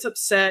 She gets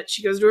upset.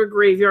 She goes to a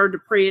graveyard to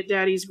pray at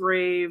Daddy's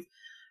grave.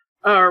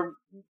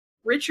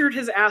 Richard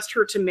has asked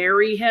her to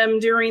marry him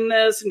during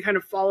this and kind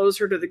of follows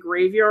her to the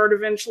graveyard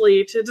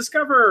eventually to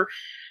discover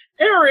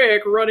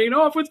Eric running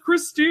off with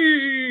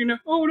Christine.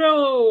 Oh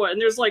no.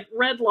 And there's like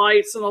red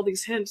lights and all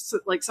these hints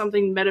at like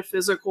something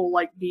metaphysical,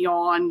 like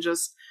beyond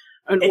just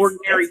an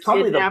ordinary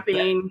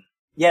kidnapping.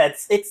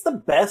 It's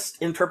the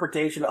best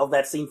interpretation of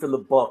that scene from the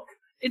book.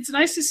 It's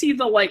nice to see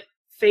the like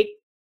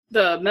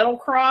the metal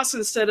cross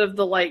instead of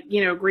the like,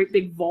 great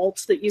big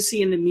vaults that you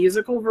see in the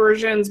musical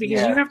versions,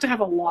 because you have to have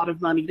a lot of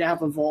money to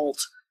have a vault.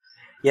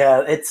 Yeah,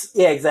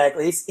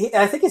 exactly.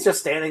 I think he's just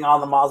standing on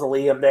the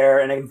mausoleum there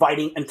and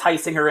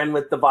enticing her in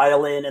with the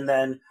violin and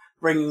then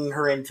bringing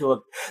her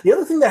into The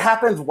other thing that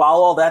happens while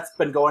all that's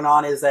been going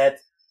on is that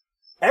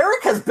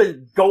Eric has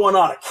been going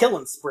on a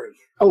killing spree.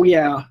 Oh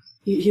yeah,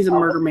 he's a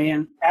murder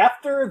man.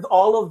 After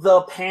all of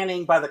the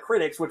panning by the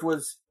critics, which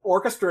was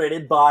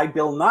orchestrated by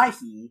Bill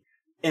Nighy,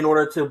 in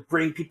order to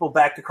bring people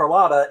back to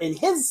Carlotta, in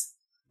his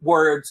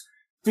words,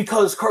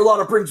 because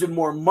Carlotta brings in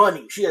more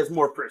money. She has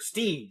more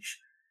prestige.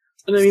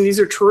 And I mean, these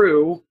are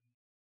true.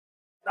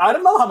 I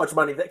don't know how much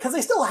money, because they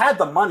still had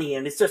the money,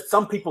 and it's just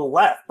some people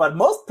left, but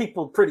most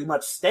people pretty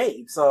much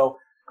stayed. So,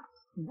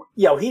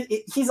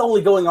 he's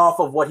only going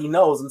off of what he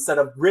knows instead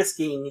of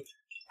risking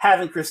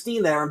having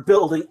Christine there and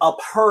building up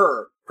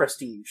her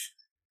prestige.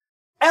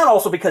 And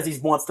also because he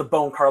wants to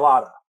bone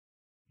Carlotta.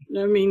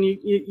 I mean,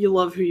 you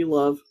love who you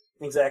love.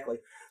 Exactly.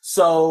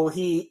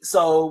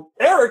 So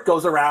Eric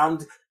goes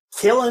around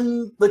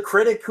killing the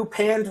critic who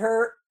panned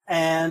her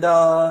and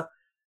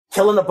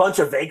killing a bunch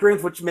of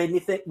vagrants, which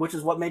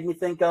is what made me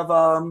think of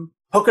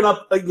hooking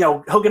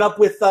up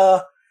with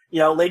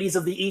ladies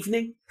of the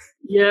evening.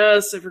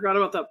 Yes, I forgot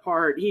about that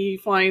part. He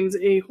finds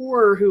a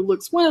whore who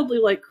looks wildly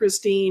like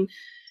Christine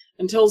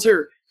and tells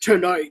her,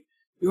 "Tonight,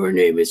 your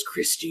name is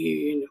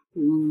Christine."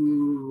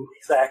 Ooh.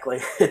 Exactly.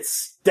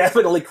 It's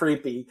definitely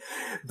creepy.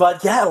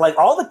 But yeah, like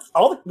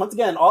once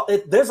again,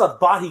 there's a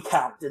body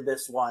count in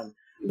this one.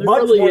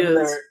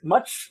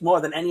 Much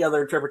more than any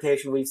other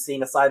interpretation we've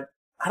seen aside.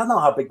 I don't know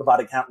how big the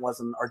body count was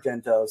in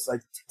Argento, so I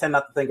tend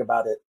not to think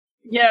about it.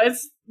 Yeah,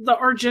 the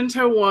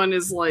Argento one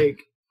is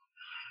like,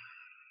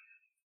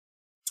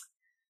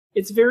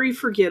 it's very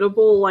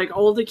forgettable. Like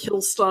all the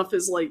kill stuff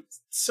is like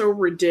so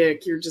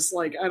ridiculous. You're just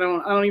like, I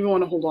don't even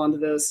want to hold on to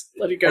this.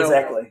 Let it go.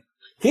 Exactly.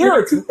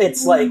 Here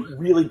it's like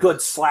really good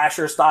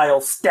slasher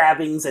style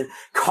stabbings and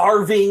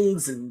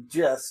carvings and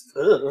just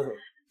ugh.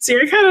 See,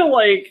 I kind of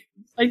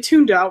I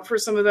tuned out for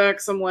some of that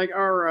because I'm like,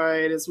 all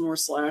right, it's more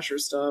slasher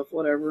stuff,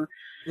 whatever.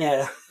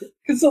 Yeah.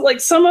 Because like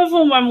some of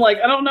them, I'm like,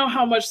 I don't know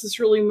how much this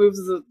really moves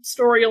the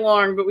story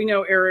along, but we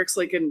know Eric's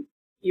like an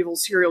evil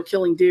serial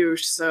killing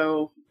douche,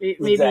 so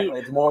maybe exactly.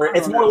 It's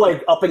more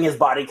like upping his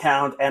body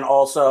count and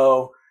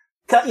also,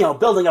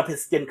 building up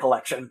his skin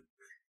collection.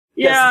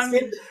 Yeah.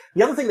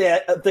 The other thing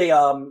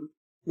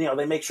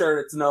they make sure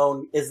it's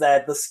known is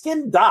that the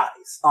skin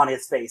dies on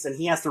his face, and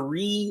he has to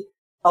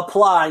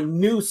reapply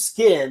new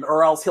skin,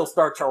 or else he'll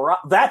start to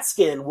rot. That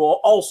skin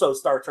will also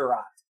start to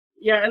rot.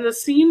 Yeah, and the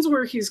scenes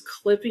where he's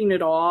clipping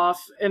it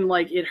off and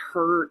like it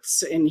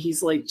hurts, and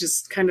he's like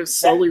just kind of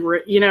slowly,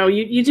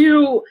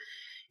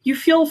 you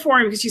feel for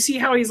him because you see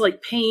how he's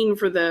like paying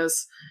for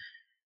this.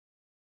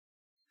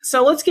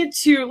 So let's get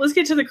to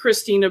the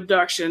Christine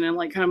abduction and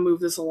like kind of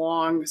move this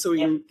along so we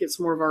can get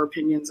some more of our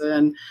opinions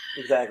in.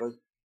 Exactly.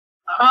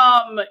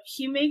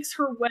 He makes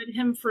her wed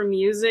him for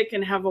music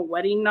and have a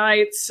wedding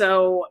night,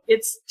 so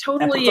it's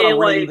totally a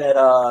ring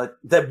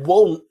that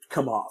won't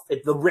come off.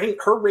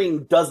 Her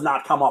ring does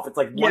not come off. It's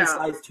like one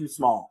size too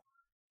small.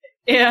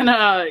 And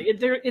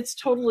it's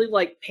totally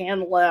like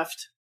pan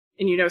left,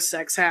 and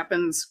sex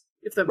happens,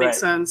 if that makes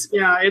sense.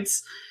 Yeah,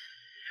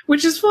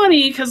 which is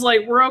funny because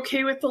like we're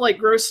okay with the like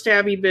gross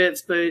stabby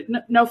bits, but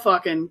no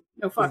fucking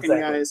exactly.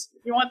 Guys.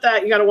 If you want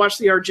that, you got to watch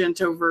the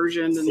Argento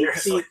version and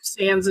see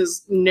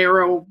Sans'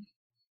 narrow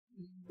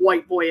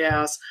white boy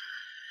ass.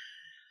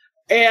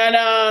 And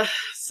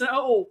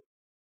so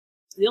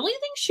the only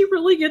thing she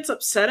really gets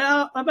upset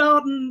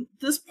about in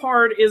this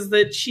part is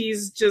that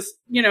she's just,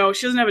 she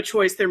doesn't have a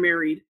choice. They're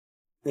married.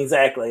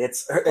 Exactly.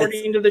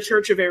 According to the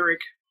Church of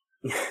Eric.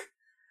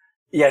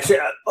 Yeah,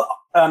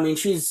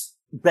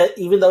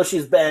 even though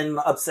she's been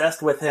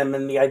obsessed with him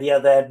and the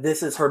idea that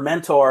this is her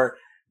mentor,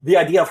 the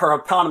idea of her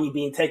autonomy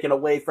being taken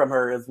away from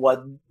her is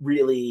what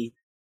really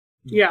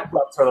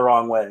rubs her the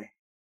wrong way.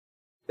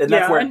 And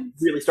that's where it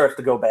really starts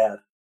to go bad.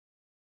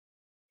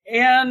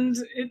 And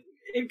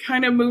it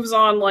kind of moves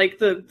on, like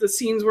the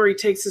scenes where he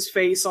takes his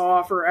face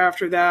off or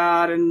after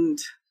that, and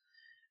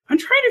I'm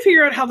trying to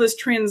figure out how this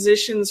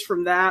transitions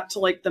from that to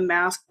like the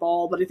masked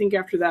ball, but I think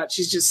after that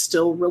she's just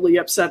still really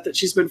upset that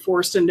she's been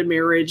forced into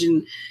marriage,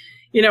 and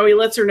he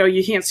lets her know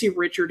you can't see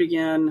Richard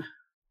again.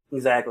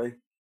 Exactly.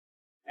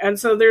 And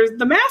so there's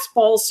the masked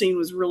ball scene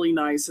was really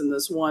nice in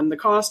this one. The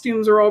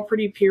costumes are all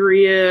pretty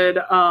period.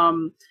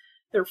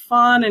 They're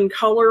fun and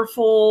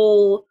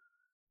colorful.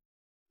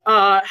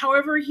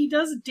 However, he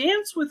does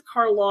dance with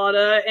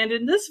Carlotta, and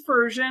in this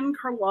version,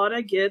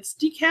 Carlotta gets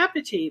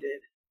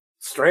decapitated.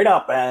 Straight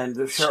up, and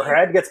her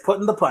head gets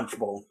put in the punch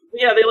bowl.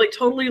 Yeah, they like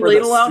totally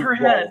ladle out her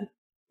head.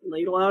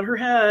 Ladle out her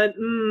head.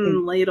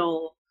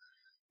 Ladle.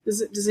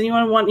 Does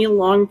anyone want any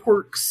long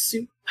pork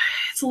soup?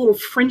 It's a little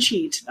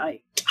Frenchy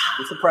tonight.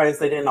 I'm surprised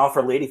they didn't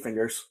offer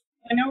ladyfingers.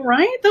 I know,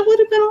 right? That would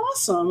have been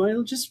awesome.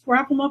 I'll just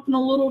wrap them up in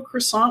a little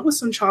croissant with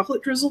some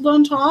chocolate drizzled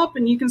on top,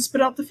 and you can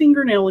spit out the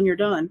fingernail when you're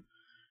done.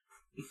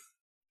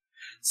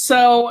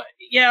 So,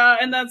 yeah,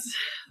 and that's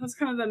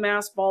kind of the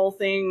masked ball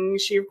thing.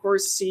 She, of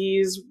course,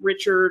 sees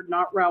Richard,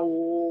 not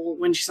Raoul,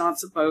 when she's not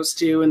supposed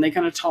to, and they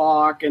kind of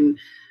talk, and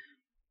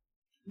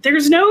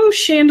there's no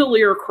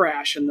chandelier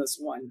crash in this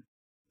one.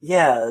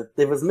 Yeah,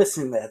 they was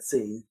missing that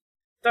scene.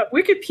 That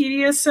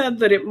Wikipedia said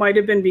that it might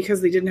have been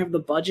because they didn't have the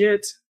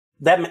budget.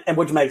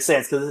 Which makes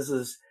sense,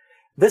 because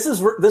this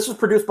was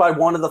produced by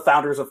one of the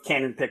founders of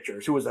Canon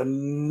Pictures, who was a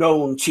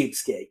known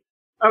cheapskate.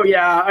 Oh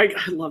yeah, I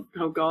love.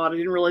 Oh god, I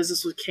didn't realize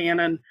this was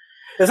Canon.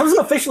 This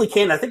wasn't officially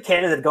Canon. I think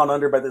Canon had gone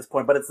under by this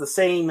point, but it's the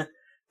same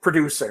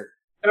producer.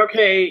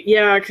 Okay,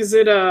 yeah, because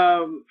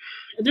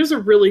there's a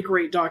really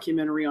great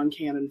documentary on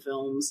Canon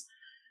Films.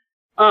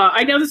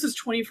 I know this is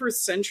 21st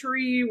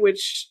Century,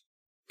 which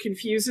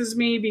confuses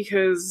me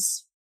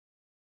because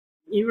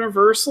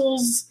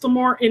Universal's the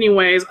more.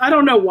 Anyways, I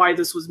don't know why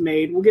this was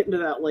made. We'll get into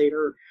that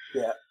later.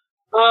 Yeah.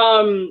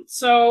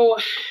 So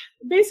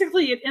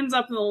basically, it ends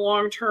up in the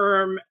long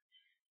term.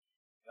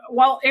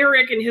 While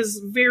Eric in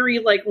his very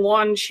like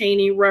Lon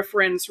Chaney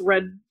reference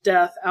Red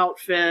Death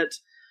outfit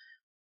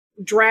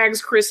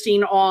drags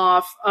Christine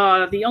off,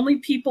 the only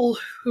people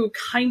who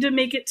kind of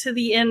make it to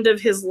the end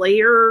of his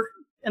lair,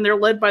 and they're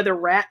led by the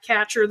rat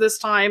catcher this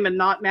time and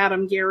not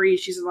Madame Gary.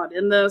 She's not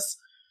in this.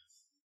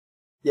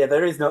 Yeah,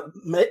 there is no...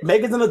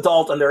 Megan's an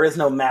adult and there is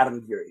no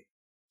Madame Gary.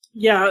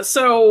 Yeah,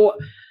 so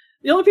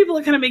the only people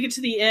that kind of make it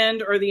to the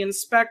end are the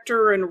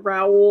inspector and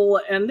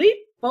Raoul, and they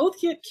both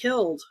get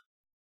killed.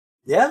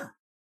 Yeah.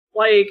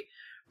 Like,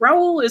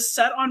 Raoul is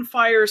set on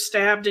fire,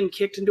 stabbed, and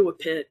kicked into a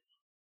pit.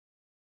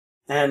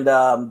 And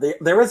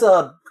there is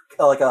a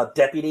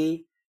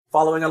deputy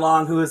following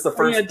along who is the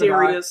first. Yeah,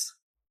 Darius.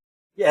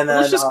 Yeah, and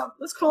then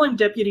let's call him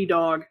Deputy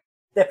Dog.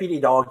 Deputy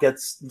Dog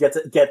gets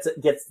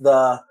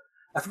the.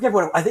 I forget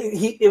what I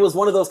think it was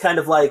one of those kind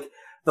of like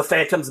the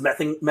Phantom's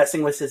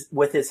messing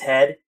with his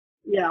head.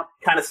 Yeah,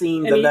 kind of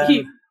scenes, and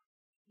then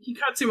he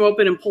cuts him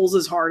open and pulls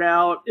his heart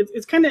out.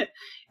 It's kind of.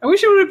 I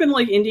wish it would have been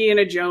like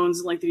Indiana Jones,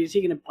 and like that he'd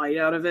taken a bite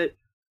out of it.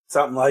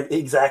 Something like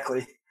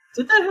exactly.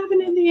 Did that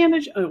happen in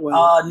Indiana Jones? Oh, well,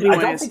 I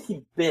don't think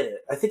he bit it.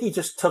 I think he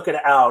just took it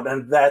out,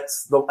 and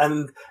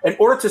and in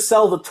order to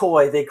sell the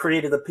toy, they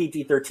created the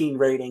PG-13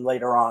 rating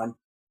later on.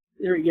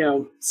 There you go.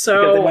 Because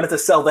So they wanted to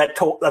sell that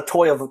a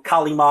toy of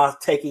Kali Ma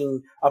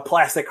taking a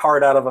plastic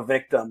heart out of a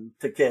victim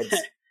to kids.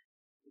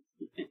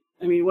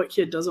 I mean, what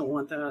kid doesn't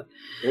want that?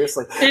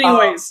 Seriously.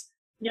 Anyways,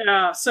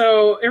 yeah,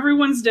 so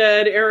everyone's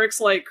dead.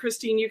 Eric's like,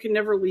 Christine, you can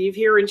never leave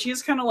here. And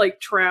she's kind of like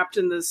trapped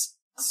in this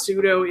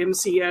pseudo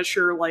MC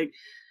Escher, like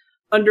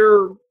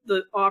under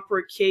the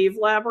opera cave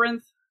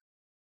labyrinth,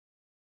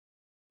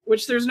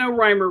 which there's no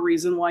rhyme or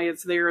reason why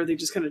it's there. They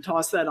just kind of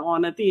toss that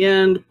on at the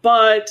end.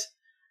 But,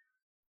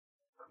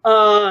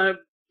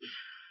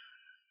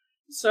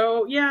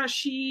 so yeah,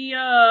 she,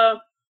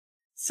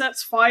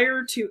 sets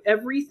fire to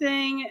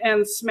everything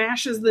and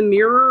smashes the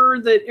mirror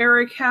that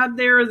Eric had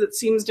there that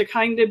seems to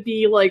kind of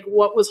be like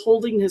what was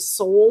holding his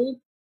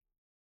soul.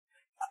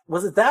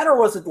 Was it that, or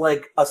was it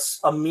like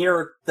a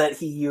mirror that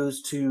he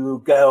used to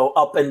go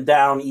up and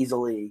down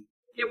easily?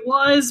 It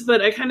was,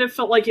 but I kind of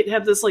felt like it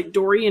had this like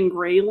Dorian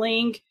Gray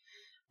link.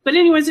 But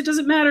anyways, it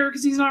doesn't matter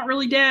because he's not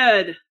really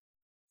dead.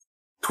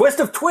 Twist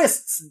of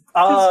twists!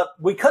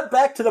 We cut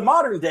back to the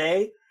modern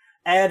day,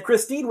 and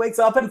Christine wakes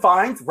up and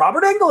finds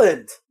Robert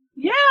Englund!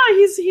 Yeah,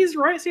 he's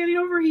right standing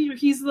over here.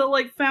 He's the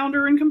like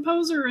founder and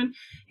composer. And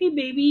hey,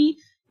 baby,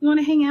 you want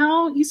to hang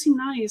out? You seem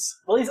nice.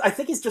 Well, I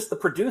think he's just the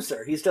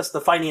producer. He's just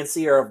the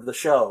financier of the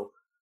show.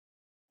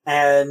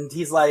 And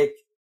he's like,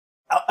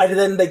 and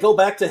then they go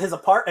back to his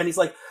apartment, and he's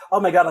like, "Oh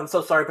my god, I'm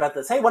so sorry about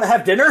this. Hey, want to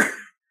have dinner?"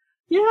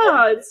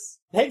 Yeah, it's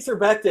takes her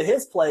back to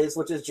his place,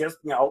 which is just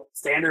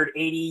standard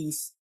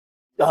 80s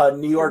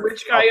New York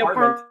rich guy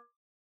apartment.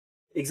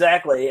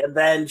 Exactly, and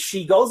then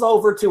she goes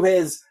over to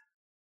his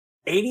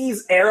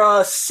 80s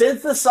era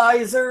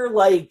synthesizer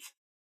like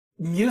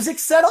music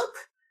setup.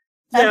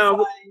 Yeah,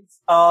 and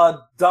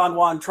finds, Don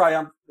Juan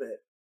Triumph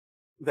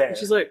there. And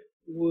she's like,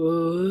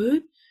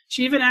 "What?"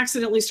 She even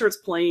accidentally starts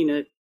playing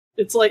it.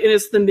 It's like, and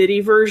it's the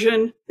MIDI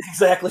version.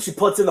 Exactly. She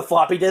puts in the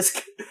floppy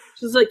disk.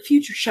 She's like,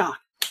 "Future Shock."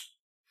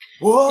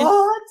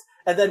 What?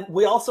 And then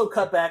we also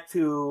cut back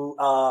to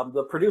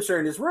the producer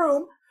in his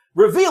room,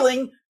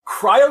 revealing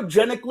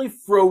cryogenically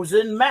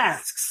frozen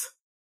masks.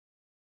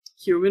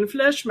 Human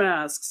flesh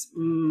masks.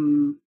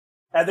 And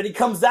then he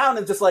comes down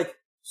and just like,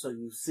 so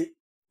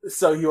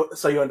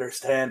you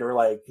understand, or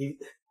like,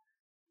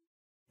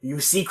 you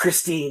see,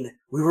 Christine,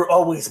 we were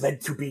always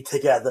meant to be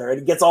together, and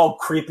he gets all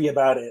creepy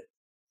about it.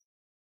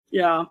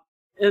 Yeah.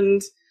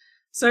 And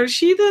so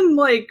she then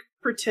like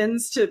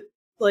pretends to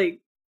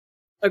like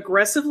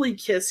aggressively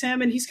kiss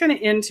him, and he's kind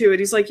of into it.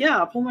 He's like,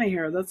 "Yeah, pull my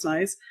hair, that's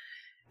nice."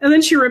 And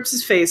then she rips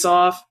his face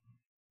off,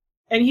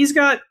 and he's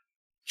got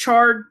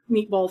charred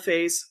meatball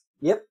face.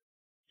 Yep.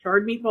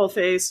 Charred meatball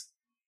face.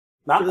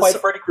 Not quite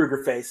Freddy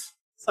Krueger face.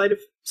 Side of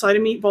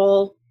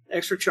meatball,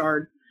 extra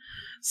charred.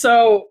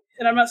 So,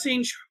 and I'm not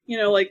saying,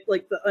 like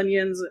the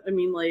onions. I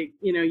mean, like,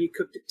 you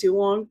cooked it too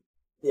long.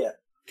 Yeah.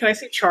 Can I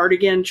say charred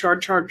again?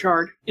 Charred.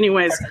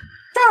 Anyways.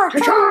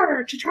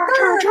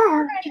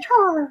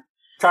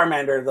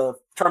 Charmander, the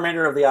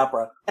Charmander of the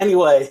opera.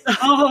 Anyway.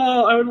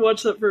 Oh, I would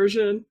watch that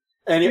version.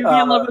 And you'd be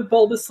in love with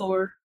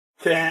Bulbasaur.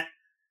 Can't.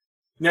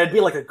 It'd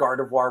be like a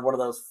Gardevoir, one of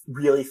those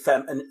really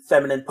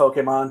feminine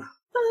Pokemon.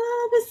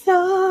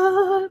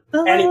 Bulbasaur.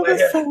 Anyway.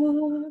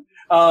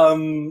 How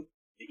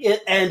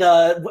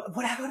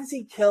does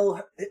he kill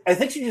her? I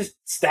think she just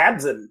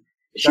stabs him.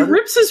 She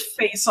rips his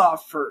face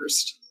off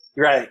first.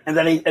 Right. And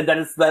then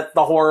it's the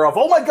horror of,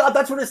 oh my god,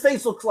 that's what his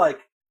face looks like.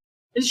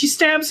 And she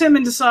stabs him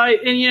and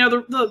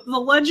the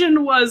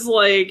legend was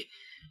like,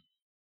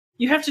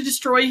 you have to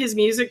destroy his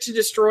music to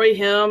destroy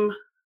him.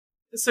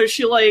 So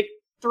she like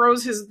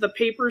throws the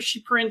paper she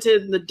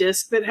printed, the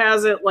disc that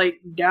has it, like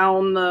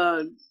down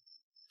the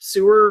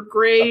sewer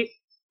grate.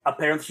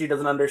 Apparently she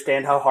doesn't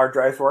understand how hard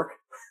drives work.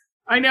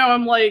 I know,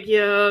 I'm like,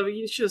 yeah,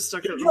 you should have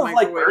stuck it in the microwave.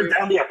 Like burn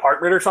down the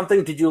apartment or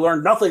something? Did you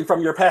learn nothing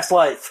from your past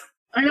life?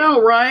 I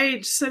know,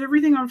 right? Just set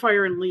everything on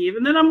fire and leave.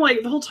 And then I'm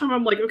like, the whole time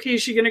I'm like, okay,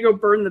 is she gonna go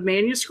burn the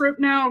manuscript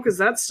now? Because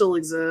that still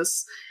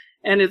exists.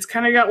 And it's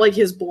kind of got like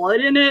his blood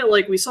in it.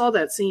 Like, we saw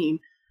that scene.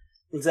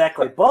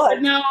 Exactly.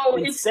 But no,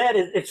 instead,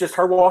 it's just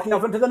her walking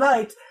off into the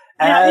night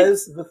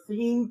as the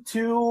theme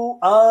to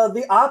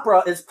the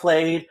opera is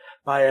played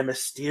by a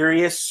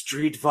mysterious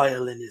street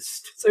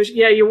violinist. So,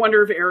 yeah, you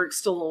wonder if Eric's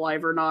still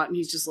alive or not, and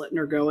he's just letting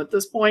her go at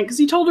this point. Because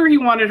he told her he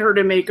wanted her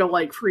to make a,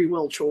 like, free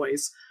will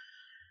choice.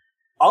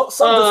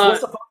 Also, this was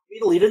supposed to be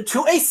the lead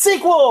into a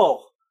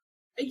sequel!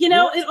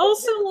 It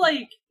also,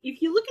 like,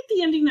 if you look at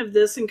the ending of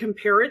this and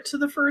compare it to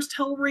the first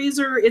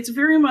Hellraiser, it's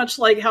very much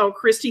like how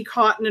Christy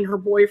Cotton and her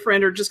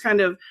boyfriend are just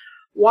kind of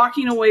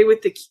walking away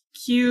with the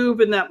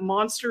cube, and that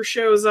monster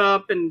shows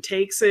up and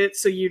takes it,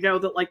 so you know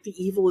that, like,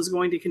 the evil is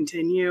going to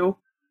continue.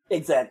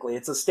 Exactly.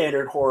 It's a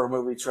standard horror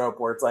movie trope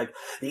where it's like,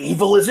 the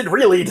evil isn't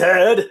really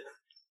dead!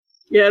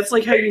 Yeah, it's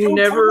like how you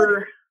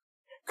never...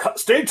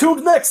 Stay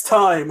tuned next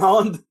time,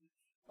 hon!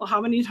 Well, how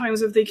many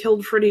times have they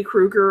killed Freddy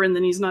Krueger and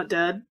then he's not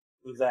dead?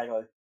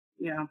 Exactly.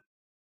 Yeah. I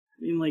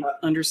mean, like,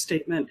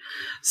 understatement.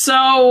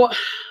 So...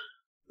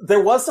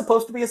 There was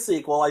supposed to be a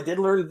sequel. I did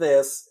learn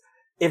this.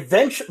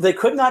 Eventually, they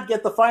could not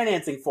get the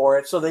financing for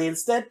it, so they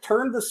instead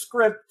turned the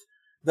script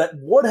that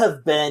would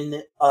have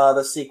been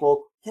the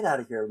sequel get out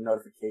of here,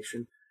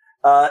 notification.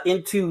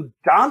 Into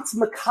Danse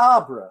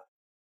Macabre.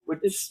 Which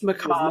It's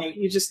macabre.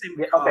 You just say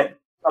Yeah, macabre.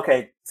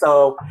 okay.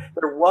 So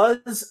there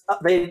was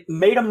they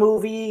made a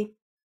movie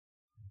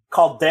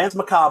called Danse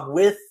Macabre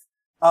with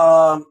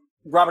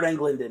Robert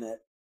Englund in it,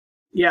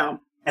 Yeah.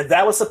 and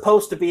that was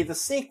supposed to be the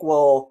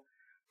sequel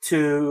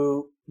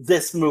to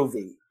this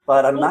movie.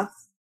 But I'm not.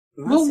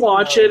 We'll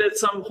watch it at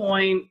some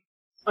point.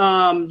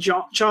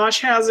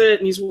 Josh has it,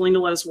 and he's willing to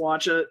let us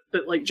watch it.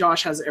 But like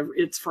Josh has,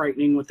 it's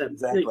frightening with them.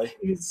 Exactly. Like,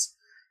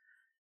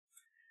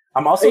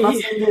 I'm also not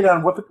seeing it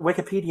on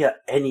Wikipedia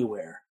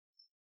anywhere.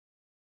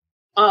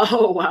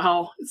 Oh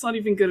wow, it's not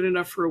even good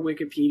enough for a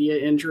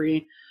Wikipedia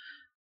entry.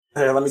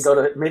 Here, let me go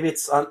to. Maybe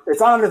it's on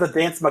under the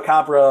Danse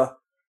Macabre.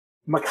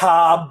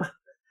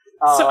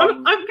 So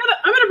I'm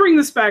gonna bring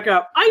this back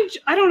up. I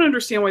don't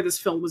understand why this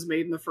film was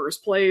made in the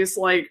first place.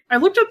 Like, I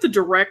looked up the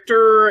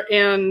director,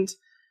 and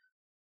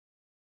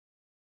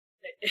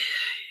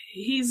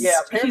he's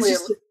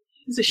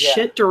a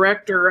shit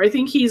director. I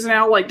think he's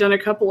now like done a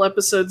couple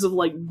episodes of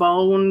like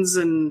Bones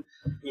and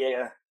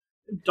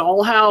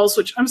Dollhouse,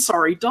 which I'm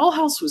sorry,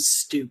 Dollhouse was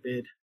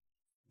stupid.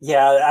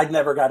 Yeah, I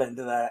never got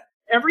into that.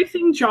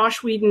 Everything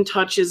Josh Whedon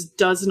touches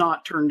does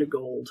not turn to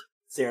gold.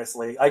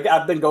 Seriously,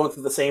 I've been going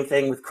through the same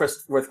thing with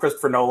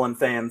Christopher Nolan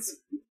fans.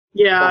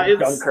 Yeah,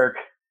 it's Dunkirk.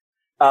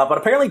 But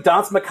apparently,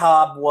 Danse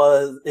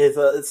Macabre is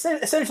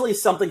essentially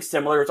something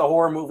similar. It's a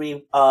horror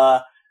movie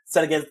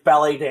set against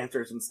ballet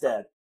dancers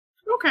instead.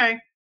 Okay.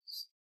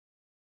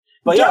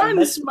 But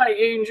dance, my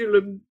angel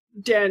of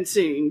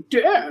dancing,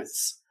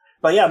 dance.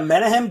 But yeah,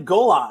 Menahem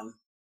Golan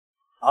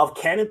of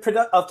Canon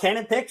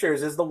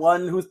Pictures is the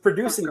one who's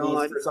producing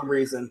these for some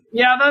reason.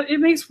 Yeah, it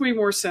makes way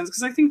more sense,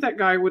 because I think that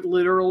guy would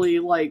literally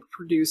like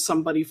produce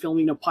somebody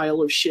filming a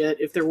pile of shit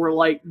if there were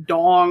like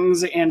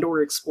dongs and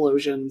or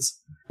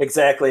explosions.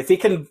 Exactly. If he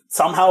can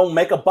somehow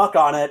make a buck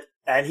on it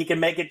and he can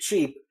make it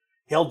cheap,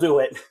 he'll do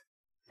it.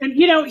 And,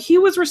 you know, he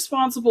was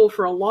responsible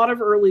for a lot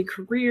of early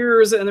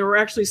careers, and there were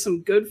actually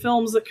some good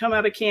films that come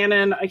out of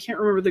canon. I can't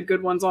remember the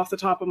good ones off the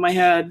top of my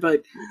head,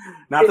 but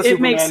not the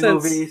Superman makes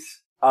sense.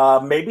 Movies.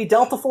 Maybe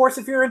Delta Force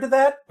if you're into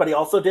that, but he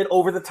also did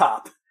Over the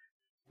Top.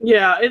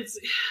 Yeah,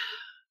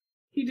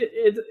 he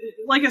did.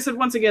 Like I said,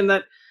 once again,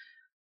 that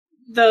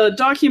the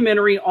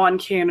documentary on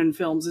canon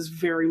films is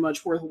very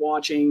much worth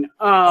watching.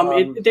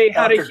 They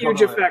had a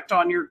huge effect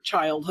on your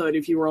childhood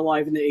if you were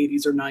alive in the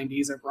 80s or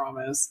 90s, I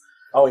promise.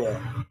 Oh yeah.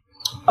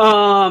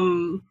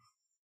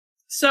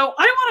 So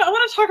I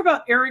want to talk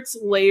about Eric's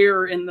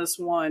lair in this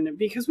one,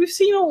 because we've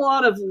seen a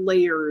lot of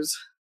layers,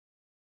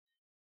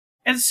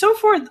 and so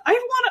far I'm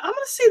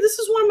gonna say this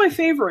is one of my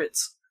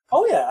favorites.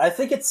 Oh yeah, I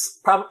think it's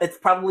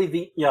probably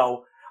the, you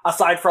know,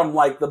 aside from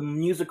like the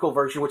musical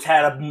version, which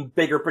had a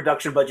bigger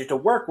production budget to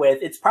work with,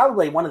 it's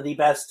probably one of the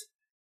best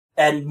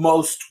and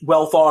most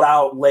well thought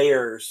out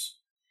layers.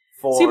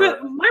 See,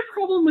 but my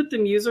problem with the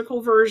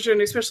musical version,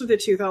 especially the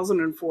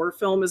 2004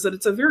 film, is that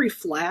it's a very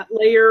flat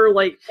layer.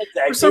 Like,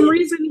 for some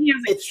reason, he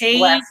has a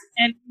cave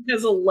and he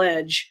has a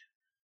ledge.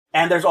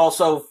 And there's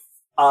also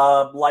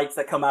lights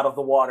that come out of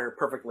the water,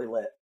 perfectly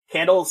lit.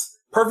 Candles,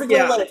 perfectly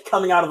lit,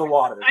 coming out of the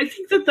water. I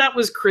think that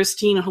was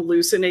Christine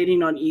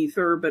hallucinating on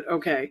ether, but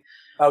okay.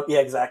 Oh yeah,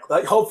 exactly.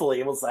 Like, hopefully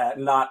it was that.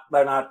 It's not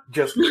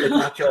just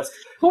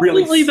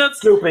hopefully really that's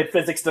stupid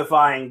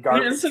physics-defying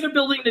garbage. Yeah, instead of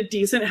building a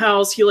decent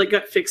house, he like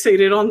got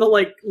fixated on the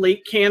like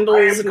late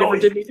candles and never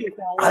did anything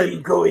quality.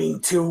 I'm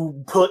going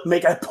to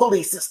make a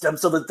pulley system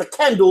so that the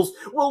candles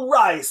will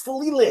rise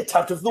fully lit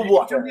out of the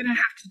water. I'm gonna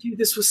have to do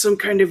this with some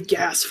kind of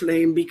gas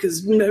flame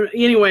because,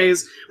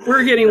 anyways,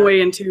 we're getting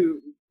way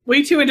too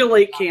into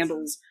late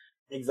candles.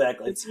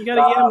 Exactly. You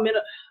gotta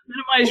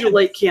minimize your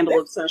late candle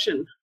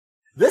obsession.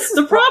 This is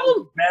the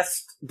problem.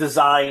 Best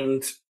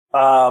designed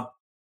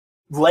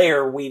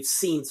layer we've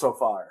seen so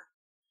far.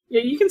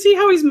 Yeah, you can see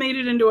how he's made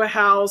it into a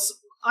house.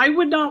 I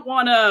would not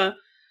want to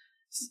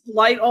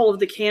light all of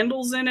the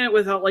candles in it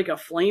without like a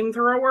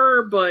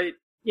flamethrower, but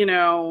you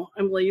know,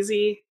 I'm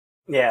lazy.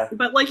 Yeah.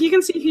 But like you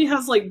can see he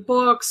has like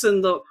books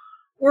and the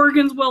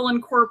organ's well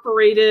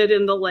incorporated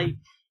and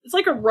it's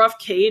like a rough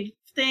cave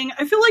thing.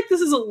 I feel like this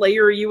is a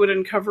layer you would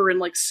uncover in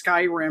like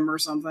Skyrim or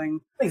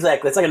something.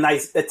 Exactly. It's like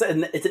it's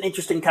an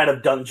interesting kind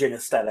of dungeon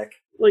aesthetic.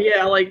 Well,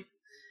 yeah, like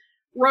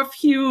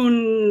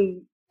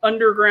rough-hewn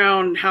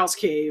underground house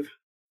cave.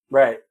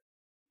 Right.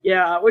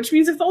 Yeah, which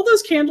means if all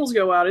those candles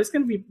go out, it's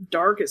going to be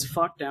dark as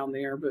fuck down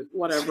there, but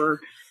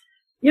whatever.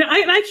 You know,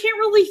 I can't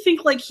really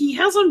think, like, he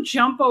has him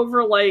jump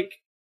over, like,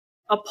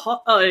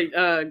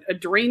 a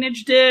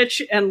drainage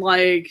ditch and,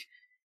 like,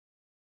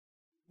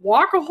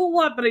 walk a whole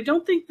lot, but I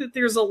don't think that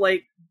there's a,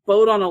 like,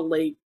 boat on a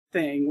lake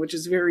thing, which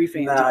is very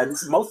fancy. Nah,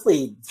 it's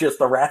mostly just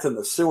the rats in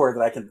the sewer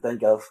that I can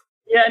think of.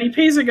 Yeah, and he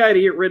pays a guy to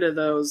get rid of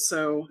those,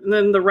 and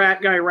then the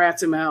rat guy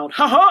rats him out.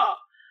 Ha-ha!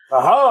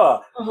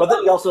 Aha! But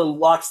then he also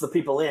locks the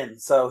people in,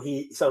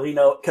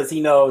 because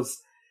he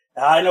knows,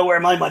 I know where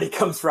my money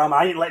comes from.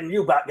 I ain't letting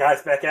you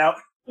guys back out.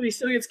 But he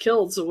still gets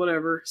killed, so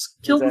whatever.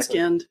 Killed and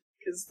skinned,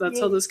 because that's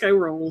how this guy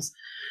rolls.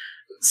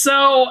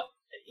 So,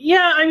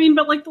 yeah, I mean,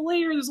 but like the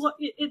layer,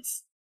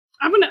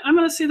 I'm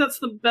gonna say that's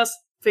the best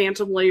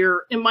Phantom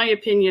layer in my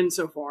opinion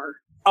so far.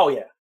 Oh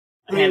yeah,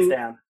 hands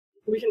down.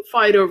 We can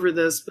fight over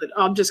this, but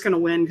I'm just gonna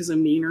win because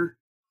I'm meaner.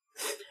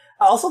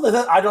 Also,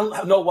 I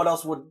don't know what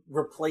else would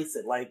replace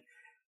it. Like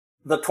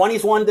the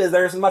 20s one,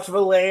 there isn't much of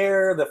a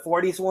layer. The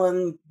 40s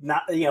one,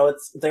 not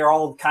they're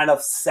all kind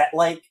of set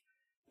like.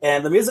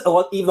 And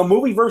even the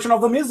movie version of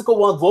the musical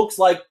one looks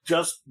like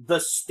just the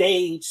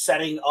stage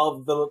setting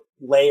of the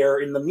layer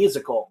in the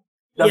musical.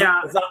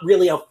 It's not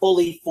really a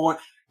fully formed.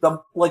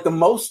 The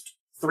most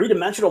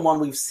three-dimensional one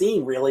we've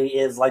seen really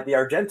is like the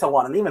Argento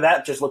one, and even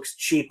that just looks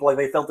cheap. Like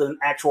they filmed in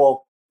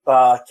actual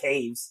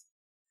caves.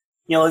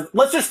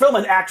 Let's just film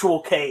in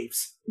actual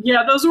caves.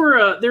 Yeah, those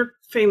were they're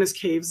famous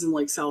caves in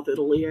like South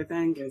Italy, I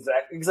think.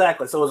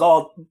 Exactly. So it was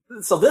all.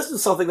 So this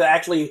is something that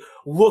actually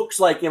looks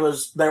like there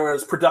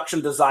was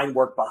production design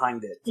work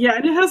behind it. Yeah,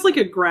 and it has like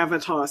a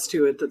gravitas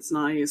to it that's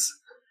nice.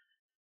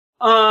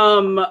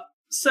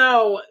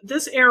 So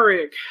this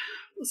Eric,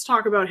 let's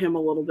talk about him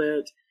a little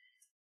bit.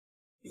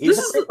 He's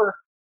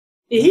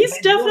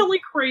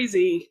definitely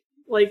crazy.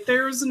 Like,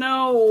 there's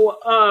no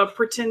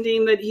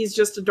pretending that he's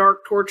just a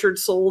dark, tortured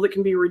soul that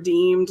can be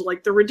redeemed.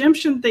 Like, the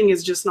redemption thing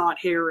is just not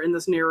here in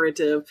this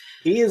narrative.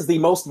 He is the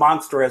most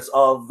monstrous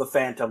of the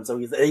Phantoms. So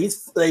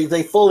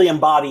they fully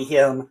embody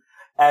him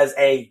as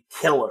a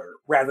killer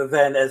rather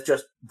than as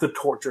just the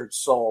tortured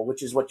soul,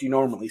 which is what you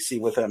normally see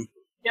with him.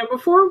 Yeah,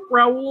 before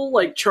Raoul,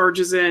 like,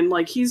 charges in,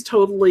 like, he's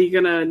totally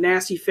gonna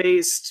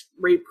nasty-faced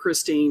rape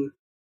Christine.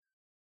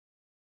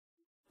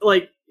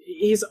 Like,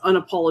 he's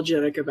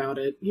unapologetic about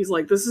it. He's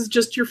like, this is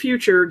just your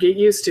future. Get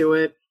used to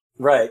it.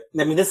 Right.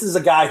 I mean, this is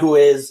a guy who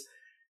is,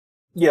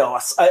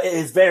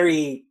 is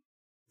very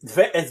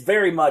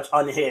much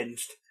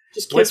unhinged.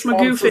 Just kiss my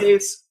goo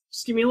face.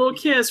 Just give me a little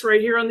kiss right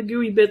here on the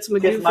gooey bits of my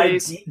goo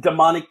face.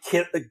 Demonic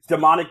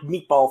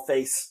meatball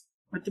face.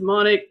 A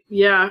demonic,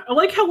 yeah. I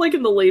like how, like,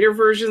 in the later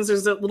versions,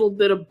 there's that little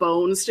bit of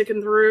bone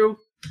sticking through.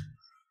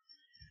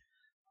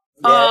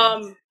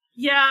 Yeah.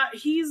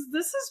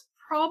 This is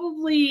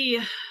probably...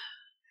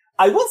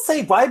 I will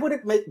say, why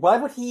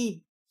would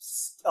he,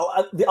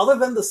 other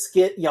than the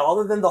skit,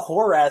 other than the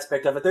horror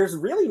aspect of it, there's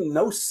really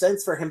no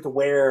sense for him to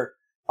wear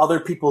other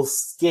people's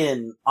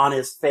skin on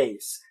his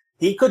face.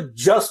 He could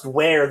just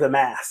wear the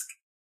mask.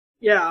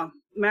 Yeah,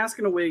 mask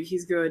and a wig,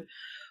 he's good.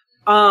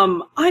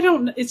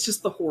 It's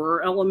just the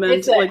horror element.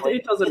 Exactly. Like,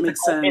 it doesn't make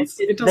sense.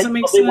 It doesn't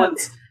make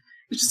sense.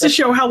 It's just to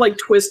show how, like,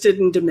 twisted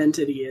and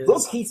demented he is.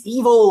 Look, he's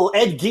evil,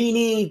 Ed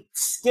Gein,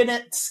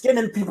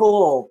 skinning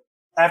people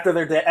after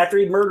they're dead, after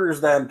he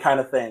murders them, kind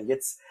of thing.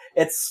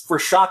 It's for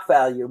shock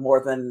value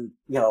more than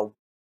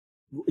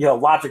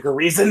logic or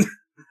reason.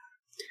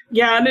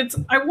 Yeah, and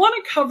I want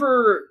to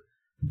cover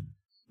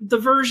the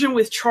version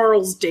with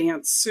Charles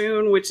Dance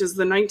soon, which is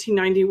the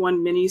 1991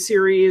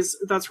 miniseries.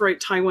 That's right,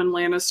 Tywin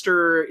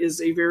Lannister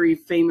is a very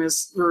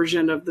famous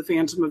version of the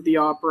Phantom of the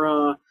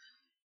Opera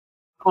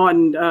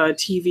on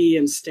TV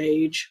and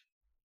stage.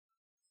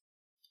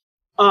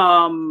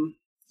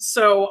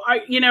 So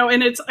I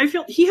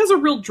feel he has a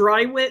real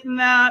dry wit in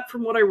that,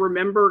 from what I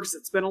remember, because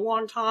it's been a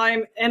long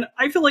time. And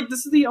I feel like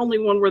this is the only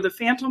one where the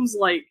Phantom's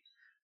like,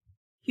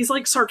 he's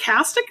like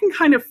sarcastic and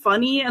kind of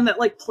funny, and that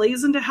like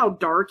plays into how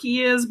dark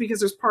he is, because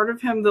there's part of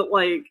him that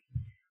like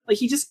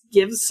he just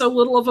gives so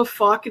little of a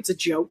fuck. It's a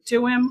joke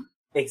to him.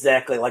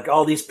 Exactly. Like,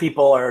 all these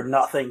people are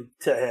nothing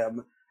to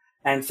him,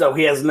 and so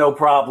he has no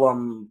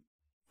problem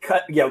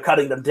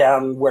cutting them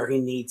down where he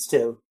needs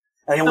to.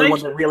 And the only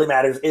one that really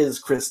matters is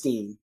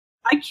Christine.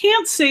 I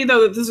can't say,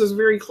 though, that this is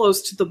very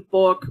close to the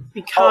book,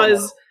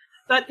 because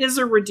that is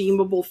a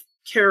redeemable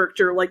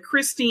character. Like,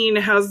 Christine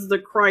has the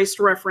Christ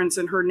reference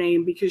in her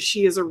name because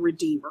she is a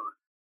redeemer.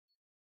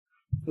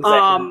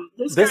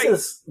 Exactly.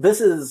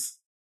 This is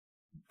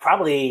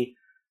probably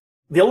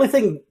the only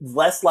thing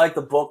less like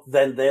the book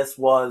than this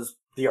was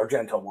the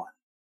Argento one.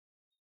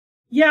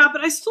 Yeah,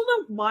 but I still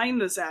don't mind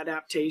this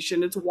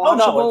adaptation. It's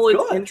watchable,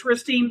 it's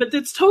interesting, but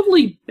it's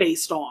totally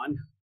based on.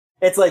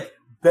 It's like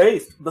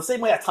based the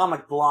same way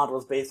Atomic Blonde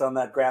was based on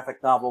that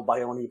graphic novel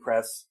by Oni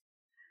Press.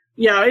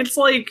 Yeah, it's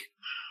like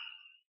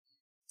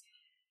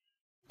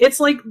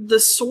the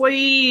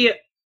soy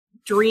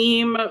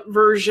dream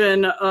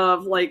version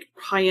of like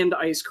high-end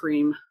ice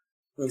cream.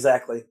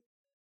 Exactly.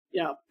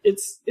 Yeah,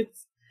 it's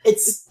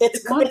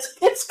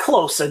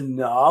close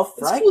enough,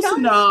 right? It's close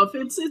enough.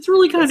 It's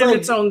really kind of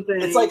its own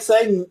thing.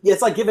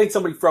 It's like giving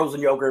somebody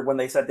frozen yogurt when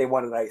they said they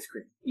wanted ice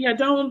cream. Yeah,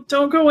 don't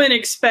go in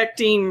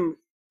expecting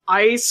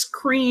ice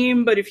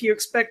cream, but if you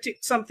expect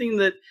something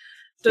that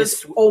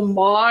does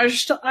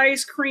homage to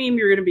ice cream,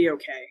 you're going to be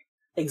okay.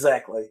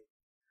 Exactly.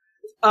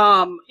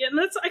 And I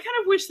kind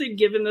of wish they'd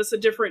given this a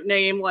different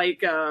name,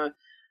 like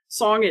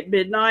Song at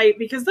Midnight,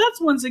 because that's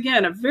once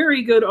again a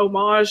very good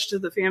homage to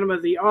the Phantom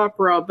of the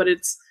Opera, but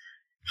it's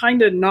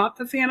kind of not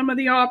the Phantom of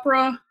the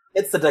Opera.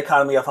 It's the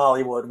dichotomy of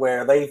Hollywood,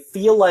 where they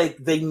feel like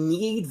they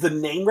need the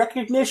name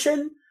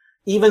recognition,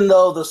 even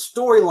though the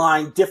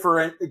storyline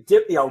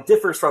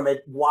differs from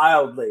it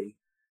wildly.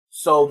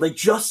 So they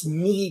just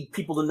need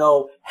people to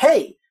know,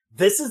 hey,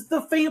 this is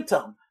the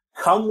Phantom.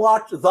 come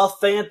watch The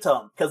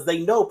Phantom, because they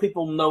know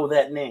people know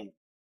that name.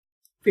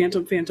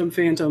 Phantom. Phantom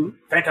Pokemon.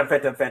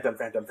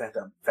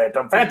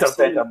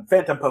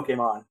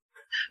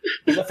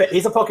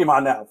 He's a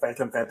Pokemon now.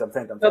 Phantom.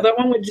 No, that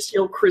one would just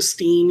yell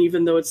Christine,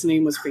 even though its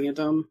name was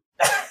Phantom.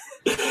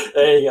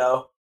 There you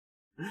go.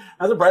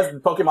 I'm surprised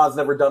Pokemon's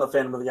never done a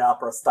Phantom of the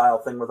Opera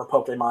style thing with a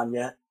Pokemon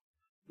yet.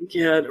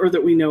 Yeah, or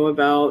that we know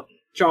about.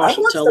 Josh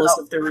will tell us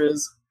if there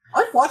is.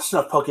 I've watched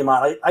enough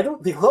Pokemon. I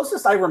don't. The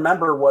closest I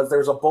remember was there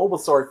was a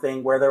Bulbasaur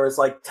thing where there was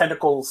like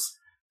tentacles.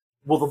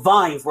 Well, the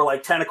vines were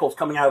like tentacles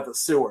coming out of the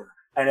sewer,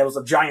 and it was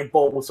a giant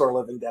Bulbasaur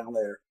living down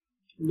there.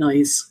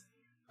 Nice.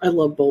 I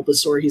love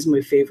Bulbasaur. He's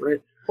my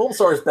favorite.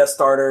 Bulbasaur's best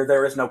starter.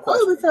 There is no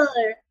question.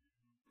 Bulbasaur.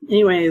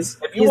 Anyways,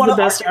 he's the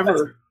best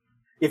ever.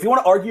 If you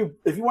want to argue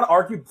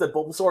that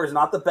Bulbasaur is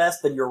not the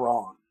best, then you're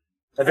wrong.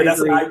 If it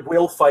doesn't, I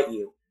will fight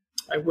you.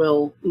 I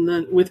will, and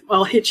then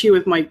I'll hit you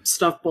with my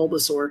stuffed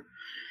Bulbasaur.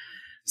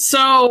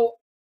 So,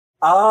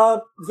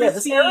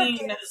 this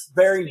character is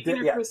very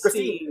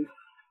Christine.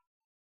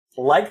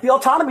 Like the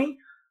autonomy,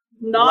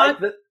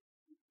 not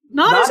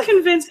as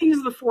convincing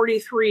as the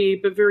 43,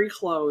 but very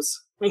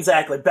close.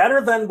 Exactly,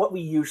 better than what we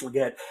usually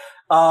get.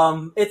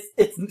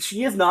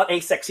 She is not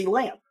a sexy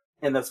lamp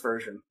in this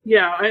version.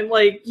 Yeah,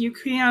 you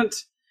can't.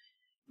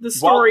 The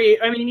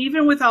story, I mean,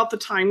 even without the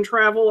time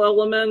travel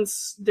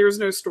elements, there's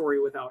no story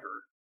without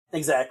her.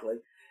 Exactly.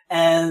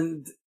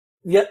 And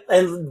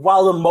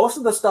while most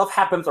of the stuff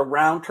happens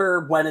around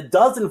her, when it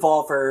does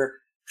involve her,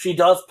 she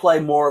does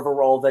play more of a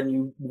role than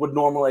you would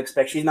normally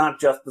expect. She's not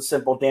just the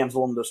simple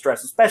damsel in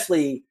distress,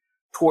 especially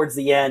towards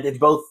the end in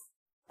both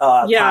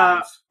times.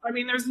 I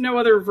mean, there's no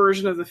other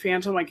version of the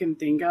Phantom I can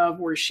think of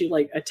where she,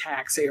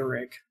 attacks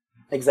Eric.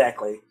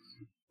 Exactly.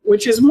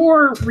 Which is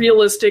more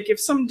realistic. If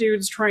some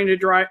dude's trying to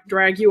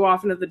drag you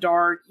off into the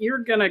dark,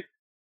 you're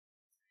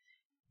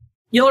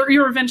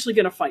eventually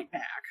gonna fight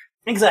back.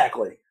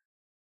 Exactly.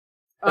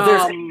 If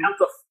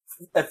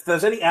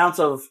there's any ounce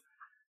of,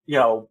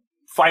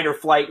 fight or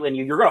flight in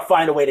you, you're gonna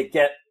find a way to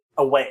get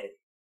away.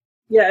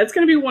 Yeah, it's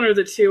gonna be one or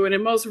the two. And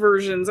in most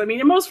versions,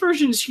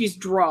 she's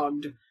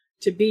drugged.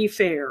 To be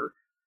fair.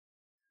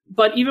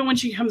 But even when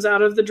she comes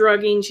out of the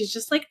drugging, she's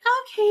just like,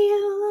 okay,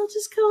 I'll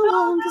just go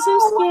along because I'm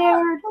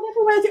scared.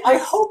 I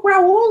hope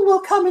Raoul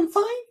will come and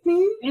find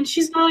me. And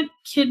she's not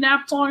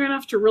kidnapped long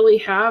enough to really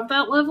have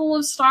that level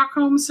of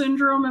Stockholm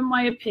Syndrome, in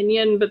my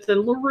opinion. But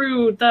then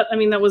LaRue, that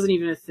wasn't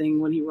even a thing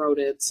when he wrote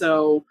it.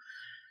 So,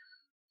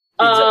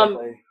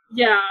 exactly.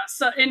 Yeah.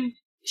 So, and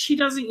she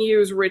doesn't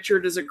use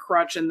Richard as a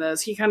crutch in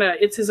this.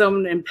 It's his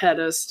own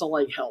impetus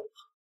to, help.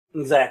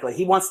 Exactly.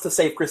 He wants to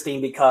save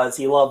Christine because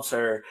he loves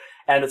her.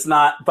 And it's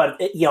not, but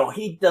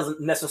he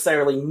doesn't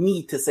necessarily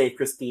need to save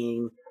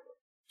Christine.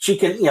 She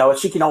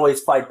can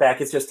always fight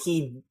back. It's just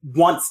he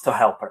wants to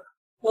help her.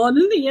 Well, and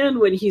in the end,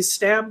 when he's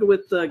stabbed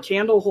with the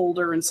candle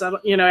holder and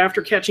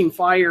after catching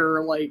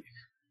fire,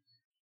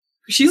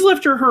 she's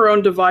left to her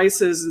own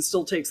devices and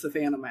still takes the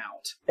Phantom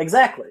out.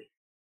 Exactly.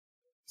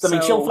 So, I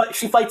mean,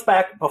 she fights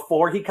back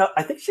before he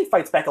I think she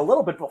fights back a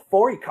little bit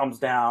before he comes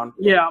down.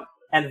 Yeah.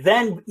 And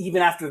then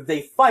even after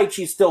they fight,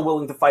 she's still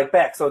willing to fight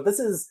back. So this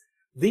is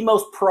the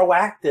most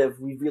proactive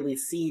we've really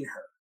seen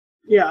her.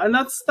 Yeah, and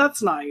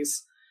that's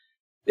nice.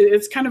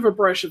 It's kind of a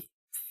breath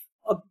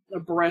of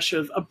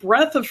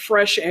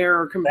fresh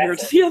air compared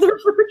to the other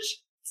versions.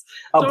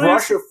 A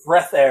brush of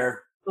breath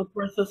air. A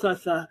breath of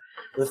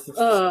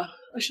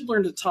I should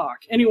learn to talk.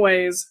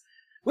 Anyways,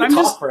 we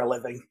talk for a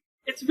living.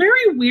 It's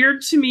very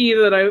weird to me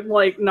that I'm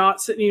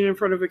not sitting in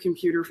front of a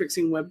computer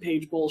fixing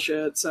webpage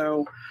bullshit.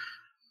 So,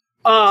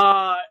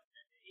 yeah,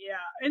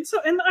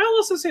 and I'll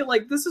also say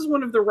this is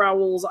one of the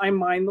Raouls I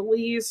mind the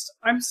least.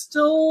 I'm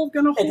still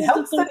gonna hold. It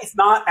helps that he's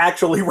not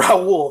actually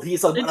Raoul.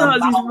 He's He's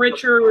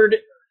Richard.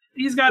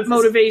 He's got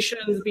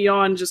motivations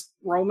beyond just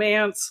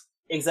romance.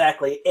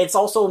 Exactly. It's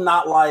also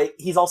not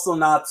he's also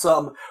not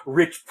some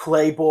rich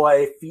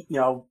playboy,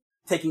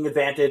 taking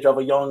advantage of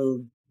a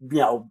young,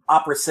 wannabe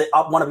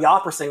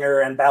opera singer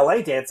and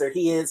ballet dancer.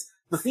 He is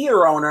the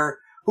theater owner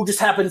who just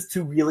happens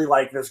to really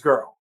like this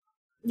girl.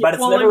 But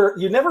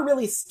you never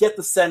really get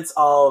the sense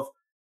of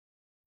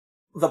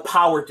the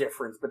power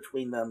difference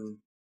between them.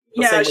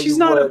 Yeah, she's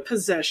not a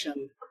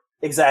possession.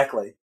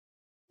 Exactly.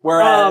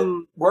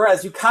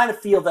 Whereas you kind of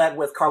feel that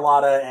with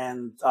Carlotta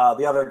and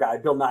the other guy,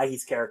 Bill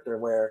Nighy's character,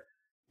 where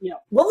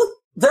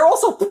they're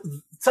also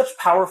such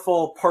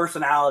powerful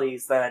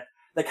personalities that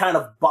they kind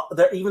of,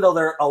 even though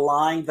they're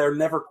aligned,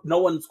 no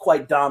one's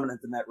quite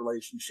dominant in that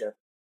relationship.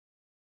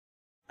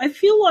 I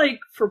feel like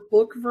for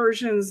book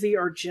versions, the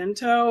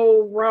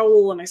Argento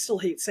Raoul, and I still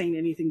hate saying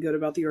anything good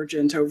about the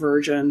Argento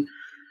version,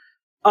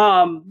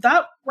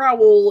 that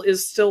Raoul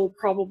is still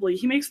probably,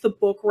 he makes the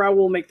book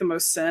Raoul make the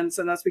most sense,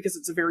 and that's because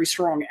it's a very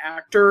strong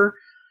actor.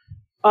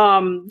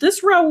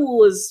 This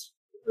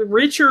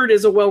Richard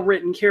is a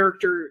well-written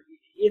character.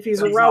 If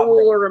he's a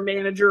Raoul or a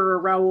manager or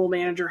a Raoul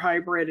manager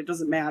hybrid, it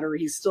doesn't matter.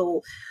 He's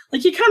still,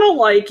 you kind of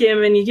like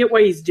him, and you get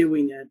why he's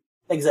doing it.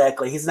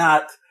 Exactly. He's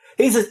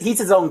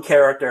his own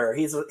character.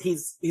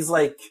 He's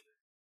like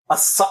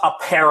a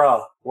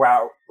para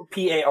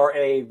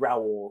Para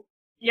Raoul.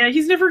 Yeah,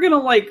 he's never gonna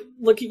like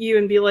look at you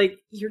and be like,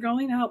 "You're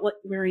going out like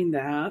wearing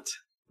that."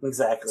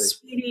 Exactly.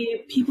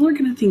 Sweetie, people are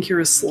gonna think you're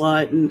a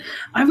slut, and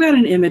I've got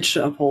an image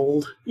to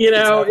uphold. You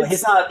know,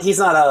 exactly. He's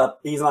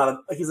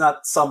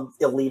not some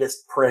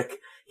elitist prick.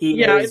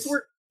 He's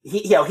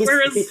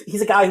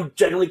a guy who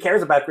genuinely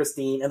cares about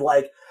Christine and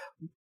like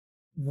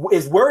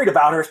is worried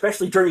about her,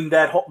 especially during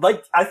that whole.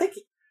 Like, I think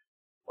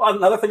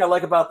another thing I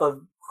like about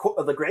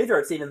the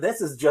graveyard scene in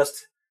this is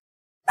just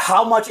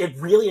how much it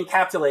really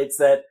encapsulates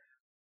that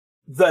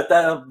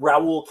the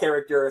Raoul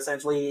character,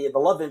 essentially the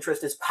love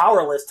interest, is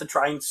powerless to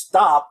try and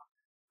stop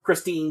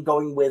Christine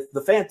going with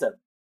the Phantom.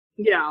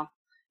 Yeah,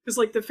 because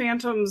like the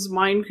Phantom's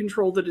mind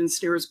control that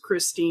ensnares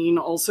Christine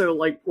also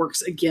like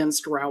works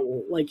against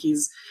Raoul. Like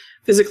he's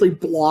physically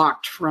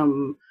blocked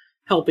from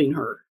helping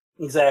her.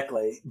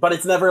 Exactly, but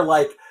it's never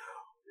like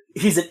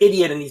he's an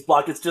idiot and he's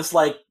blocked. It's just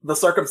like the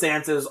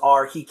circumstances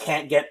are he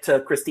can't get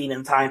to Christine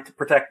in time to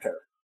protect her.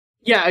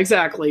 Yeah,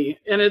 exactly,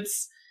 and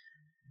it's.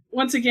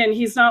 Once again,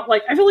 he's not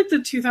like, I feel like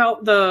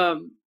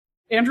the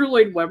Andrew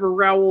Lloyd Webber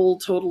Raoul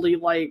totally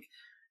like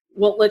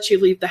won't let you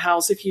leave the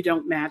house if you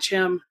don't match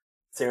him.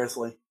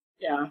 Seriously.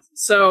 Yeah.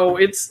 So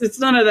it's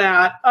none of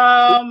that.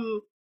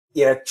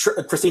 Yeah,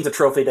 Christine's a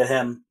trophy to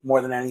him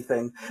more than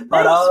anything.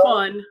 But Meg's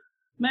fun.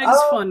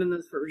 Meg's fun in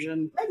this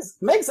version.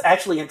 Meg's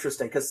actually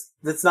interesting because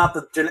it's not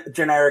the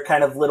generic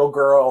kind of little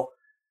girl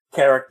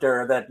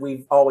character that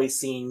we've always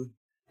seen.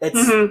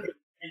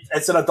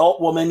 It's an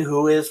adult woman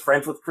who is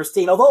friends with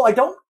Christine. Although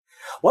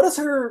what is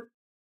her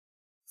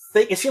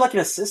thing? Is she like an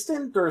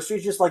assistant, or is she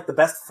just like the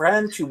best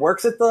friend? She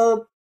works at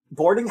the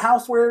boarding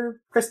house where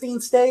Christine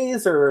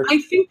stays, or I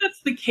think that's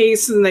the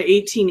case in the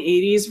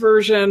 1880s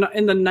version.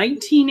 In the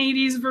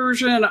 1980s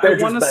version, I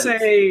want to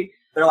say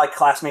they're like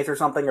classmates or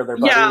something, or they're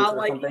buddies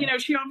or something. You know,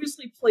 she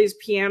obviously plays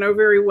piano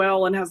very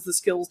well and has the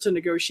skills to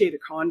negotiate a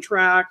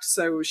contract.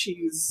 So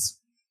she's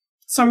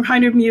some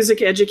kind of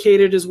music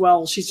educated as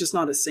well. She's just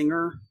not a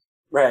singer.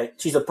 Right.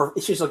 She's a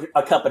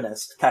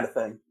accompanist kind of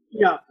thing.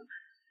 Yeah.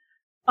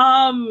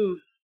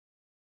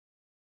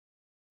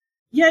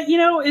 Yeah, you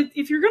know,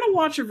 if you're going to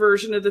watch a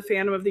version of the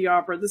Phantom of the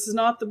Opera, this is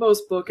not the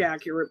most book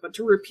accurate, but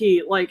to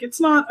repeat, like,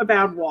 it's not a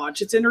bad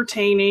watch. It's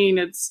entertaining.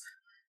 It's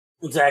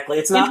exactly.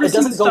 It's not. It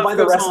doesn't go by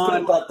the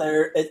recipe, but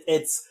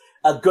it's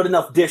a good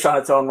enough dish on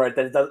its own right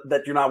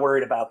that you're not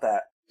worried about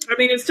that. I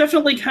mean, it's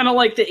definitely kind of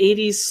like the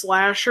 80s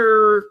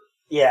slasher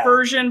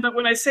version, but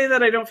when I say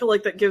that, I don't feel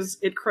like that gives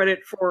it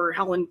credit for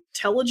how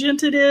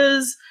intelligent it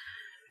is.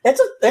 It's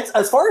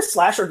as far as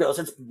slasher goes,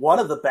 it's one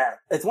of the best.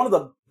 It's one of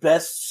the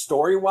best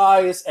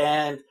story-wise,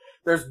 and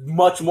there's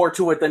much more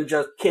to it than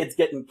just kids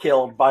getting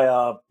killed by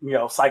a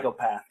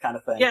psychopath kind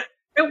of thing. Yeah.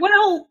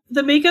 Well,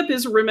 the makeup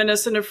is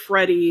reminiscent of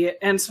Freddy,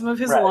 and some of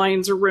his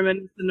lines are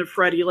reminiscent of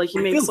Freddy. Like he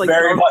makes like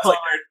very much like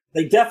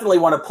they definitely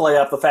want to play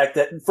up the fact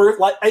that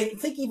I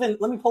think even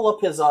let me pull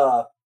up his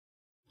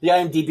the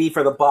IMDb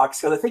for the box,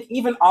 because I think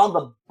even on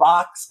the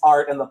box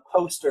art and the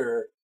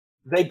poster,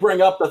 they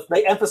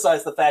they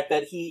emphasize the fact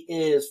that he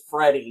is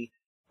Freddy.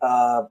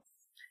 Yeah,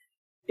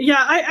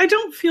 I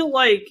don't feel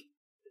like.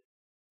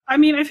 I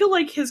mean, I feel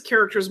like his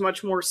character is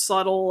much more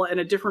subtle and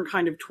a different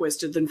kind of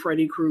twisted than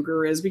Freddy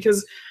Krueger is,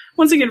 because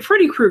once again,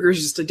 Freddy Krueger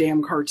is just a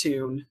damn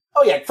cartoon.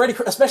 Oh yeah,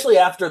 especially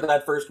after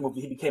that first movie,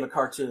 he became a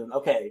cartoon.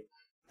 Okay,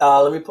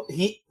 Robert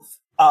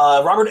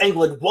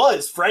Englund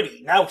was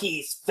Freddy. Now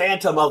he's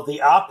Phantom of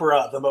the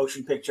Opera, the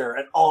motion picture,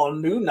 an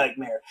all-new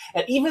nightmare.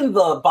 And even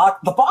the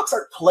box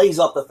art plays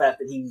up the fact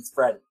that he's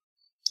Freddy.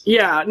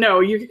 Yeah,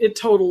 no, it's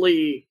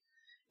totally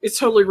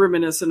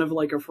reminiscent of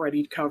like a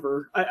Freddy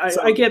cover.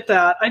 I get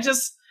that.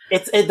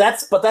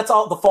 That's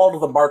all the fault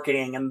of the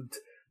marketing and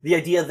the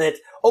idea that,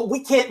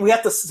 we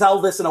have to sell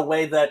this in a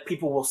way that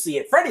people will see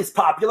it. Freddy's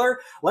popular.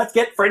 Let's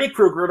get Freddy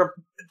Krueger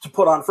to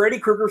put on Freddy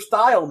Krueger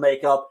style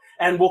makeup,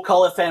 and we'll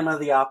call it Phantom of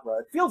the Opera.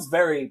 It feels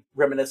very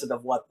reminiscent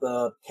of what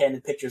the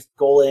Canon Pictures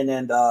Golan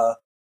and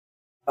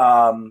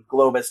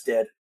Globus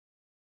did.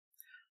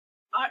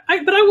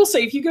 But I will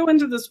say, if you go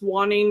into this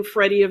wanting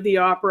Freddy of the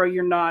Opera,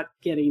 you're not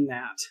getting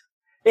that.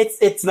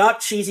 It's not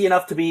cheesy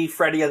enough to be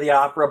Freddy of the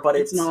Opera, but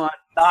it's not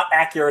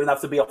accurate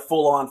enough to be a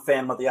full-on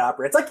Phantom of the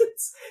Opera. It's like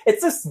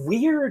it's this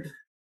weird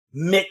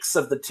mix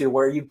of the two,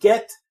 where you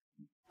get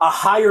a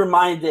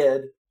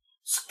higher-minded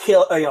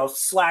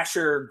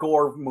slasher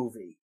gore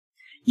movie.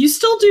 You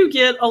still do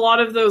get a lot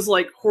of those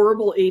like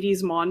horrible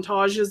 80s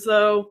montages,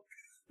 though.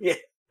 Yeah.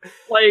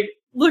 Like,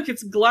 look,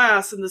 it's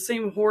Glass and the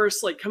same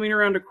horse like coming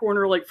around a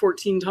corner like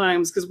 14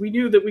 times because we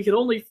knew that we could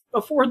only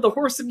afford the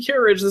horse and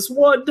carriage this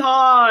one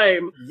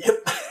time. Yep.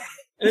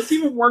 And it's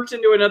even worked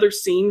into another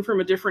scene from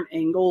a different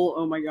angle.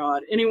 Oh my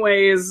god.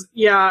 Anyways,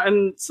 yeah,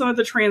 and some of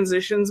the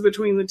transitions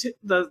between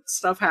the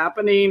stuff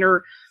happening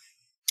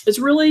it's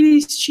really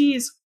 80s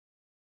cheese.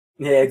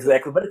 Yeah,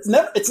 exactly. But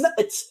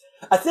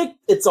I think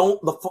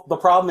the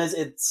problem is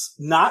it's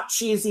not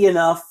cheesy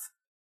enough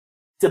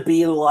to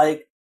be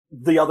like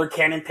the other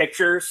Canon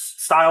Pictures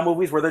style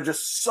movies where they're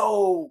just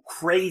so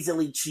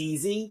crazily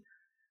cheesy,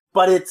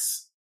 but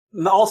it's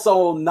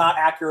also not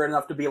accurate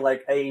enough to be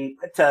like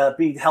to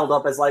be held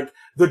up as like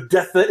the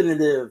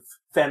definitive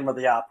Phantom of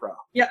the Opera.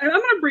 Yeah, and I'm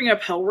going to bring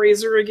up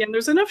Hellraiser again.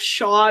 There's enough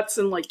shots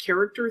and like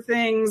character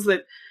things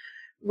that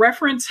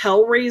reference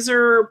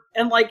Hellraiser,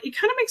 and like it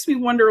kind of makes me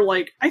wonder.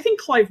 Like, I think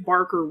Clive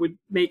Barker would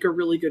make a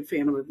really good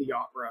Phantom of the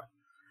Opera.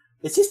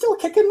 Is he still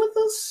kicking with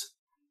us?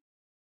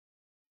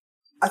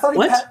 I thought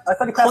he passed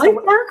Clive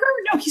away. Barker?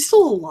 No, he's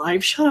still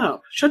alive. Shut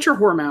up. Shut your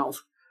whore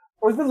mouth.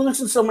 We've been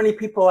losing so many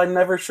people, I'm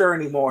never sure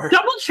anymore.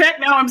 Double check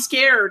now. I'm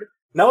scared.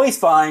 No, he's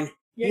fine.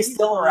 Yeah, he's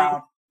still fine.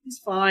 around. He's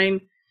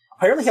fine.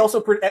 Apparently, he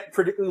also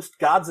produced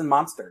Gods and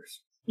Monsters.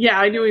 Yeah,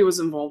 I knew he was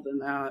involved in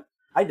that.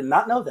 I did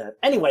not know that.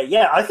 Anyway,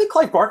 yeah, I think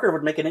Clive Barker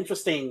would make an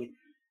interesting.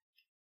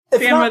 If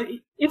he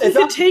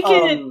could take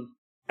it.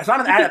 It's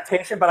not an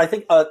adaptation, but I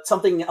think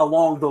something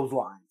along those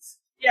lines.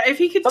 Yeah, if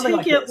he could Something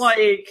take like it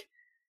like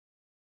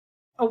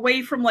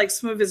away from like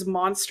some of his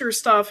monster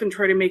stuff and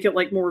try to make it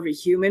like more of a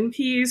human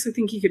piece, I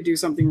think he could do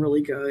something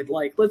really good.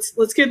 Like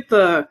let's get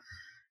the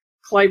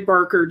Clive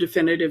Barker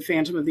definitive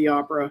Phantom of the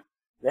Opera.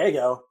 There you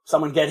go.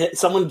 Someone get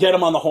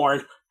him on the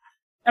horn.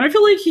 And I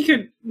feel like he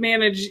could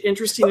manage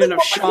interesting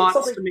enough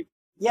shots to make.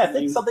 Yeah, I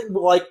think something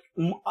like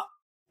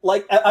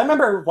I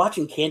remember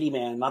watching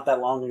Candyman not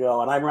that long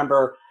ago, and I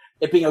remember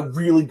it being a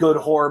really good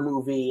horror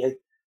movie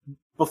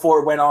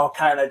before it went all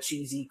kind of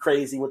cheesy,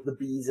 crazy with the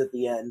bees at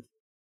the end.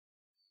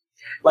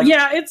 Like,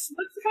 yeah, that's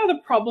kind of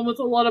the problem with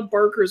a lot of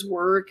Barker's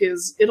work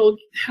is it'll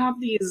have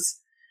these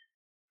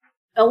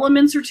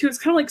elements or two. It's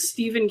kind of like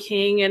Stephen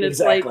King, and it's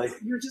like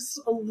you're just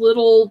a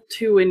little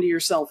too into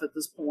yourself at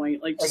this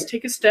point. Like, just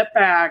take a step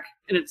back,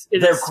 and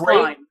they're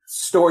great fine.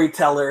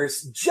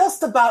 Storytellers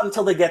just about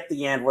until they get to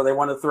the end where they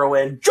want to throw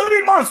in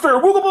giant monster,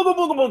 wooga booga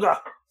booga booga.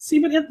 See,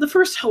 but the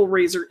first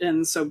Hellraiser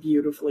ends so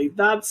beautifully.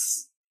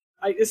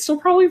 It's still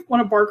probably one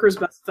of Barker's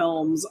best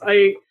films.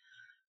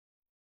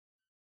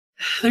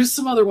 There's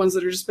some other ones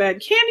that are just bad.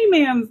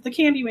 The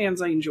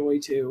Candymans I enjoy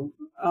too.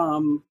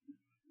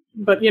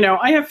 But,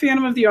 I have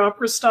Phantom of the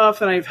Opera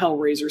stuff and I have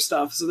Hellraiser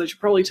stuff, so that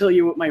should probably tell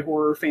you what my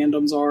horror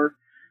fandoms are.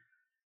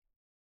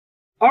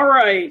 All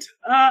right.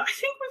 I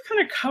think we've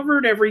kind of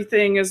covered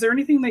everything. Is there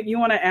anything that you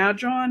want to add,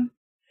 John?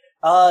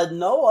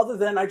 No, other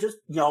than I just,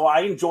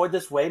 I enjoyed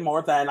this way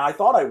more than I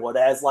thought I would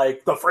as,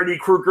 like, the Freddy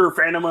Krueger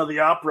Phantom of the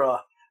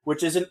Opera,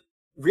 which isn't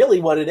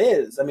really what it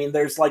is. I mean,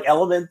 there's, like,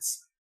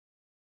 elements.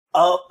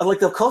 Like,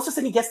 the closest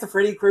thing he gets to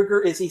Freddy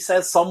Krueger is he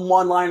says some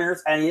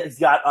one-liners, and he's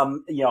got,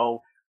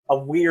 a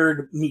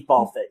weird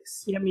meatball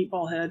face. Yeah,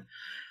 meatball head.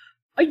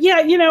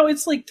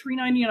 It's like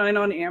 $3.99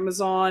 on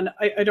Amazon.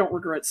 I don't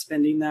regret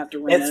spending that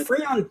to rent it. It's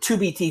free on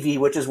Tubi TV,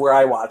 which is where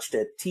I watched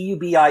it.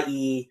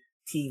 TUBIE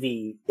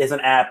TV is an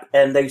app,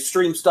 and they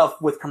stream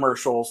stuff with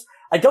commercials.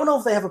 I don't know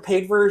if they have a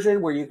paid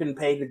version where you can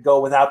pay to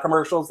go without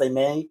commercials. They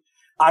may.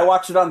 I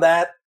watched it on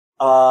that.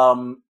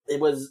 It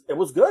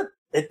was good.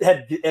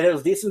 It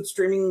was decent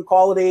streaming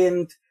quality,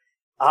 and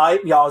I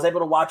was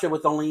able to watch it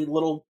with only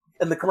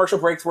and the commercial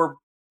breaks were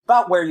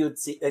about where you'd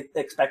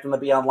expect them to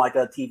be on like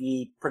a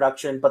TV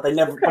production, but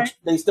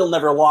they still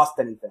never lost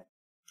anything.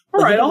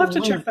 All right, I'll have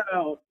to check that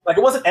out. Like,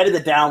 it wasn't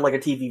edited down like a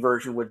TV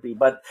version would be,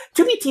 but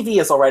Tubi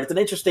TV is all right. It's an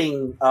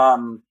interesting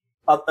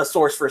a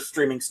source for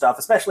streaming stuff,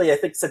 especially I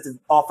think since it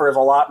offers a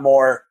lot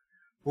more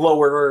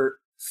lower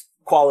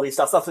quality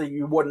stuff that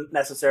you wouldn't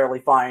necessarily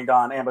find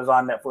on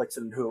Amazon, Netflix,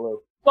 and Hulu.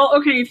 Well,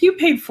 okay, if you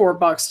paid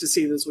 $4 to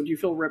see this, would you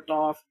feel ripped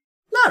off?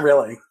 Not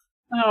really.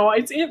 No,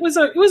 it was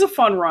a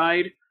fun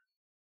ride.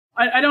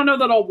 I don't know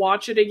that I'll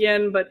watch it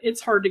again, but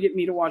it's hard to get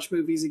me to watch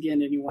movies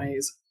again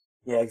anyways.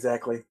 Yeah,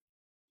 exactly.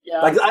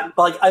 Yeah.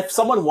 Like if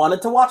someone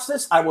wanted to watch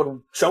this, I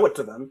would show it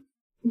to them.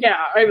 Yeah,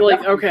 I'd be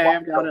like, okay,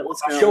 I've got it,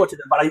 let's go. I'll show it to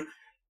them, but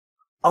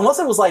unless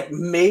it was like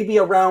maybe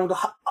around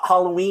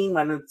Halloween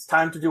when it's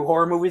time to do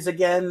horror movies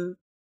again,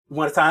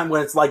 when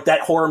it's like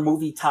that horror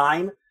movie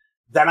time,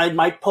 then I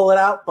might pull it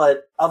out,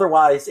 but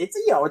otherwise it's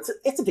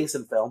a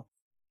decent film.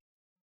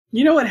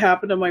 You know what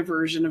happened to my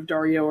version of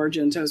Dario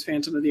Argento's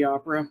Phantom of the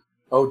Opera?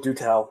 Oh, do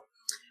tell.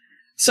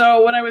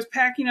 So when I was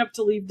packing up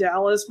to leave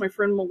Dallas, my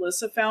friend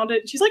Melissa found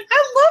it. She's like,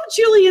 I love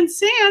Julian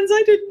Sands.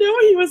 I didn't know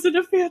he was in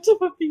a Phantom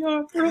of the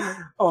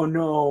Opera. Oh,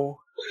 no.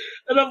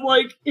 And I'm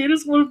like, it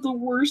is one of the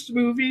worst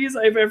movies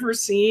I've ever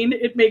seen.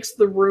 It makes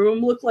The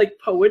Room look like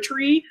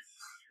poetry.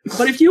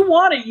 But if you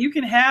want it, you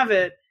can have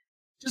it.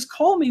 Just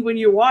call me when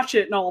you watch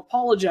it and I'll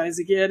apologize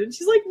again. And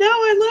she's like, no,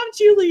 I love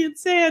Julian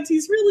Sands.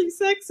 He's really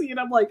sexy. And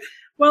I'm like,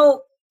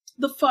 well,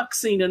 the fuck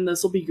scene in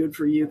this will be good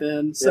for you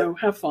then. So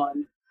have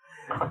fun.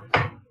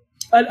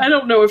 I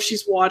don't know if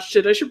she's watched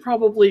it. I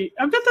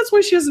bet that's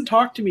why she hasn't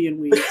talked to me in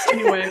weeks.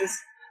 Anyways.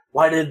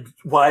 Why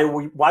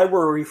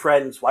were we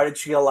friends? Why did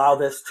she allow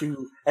this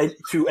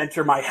to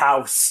enter my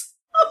house?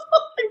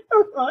 I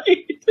know,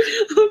 right?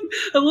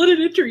 I let it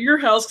enter your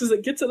house because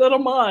it gets it out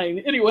of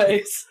mine.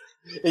 Anyways.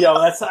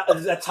 That's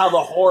how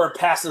the horror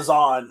passes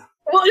on.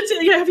 Well,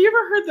 have you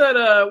ever heard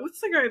that,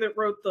 what's the guy that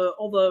wrote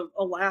all the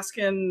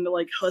Alaskan,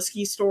 like,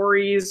 husky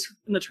stories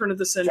in the turn of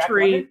the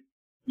century?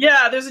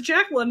 Yeah, there's a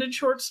Jack London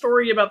short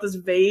story about this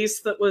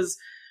vase that was,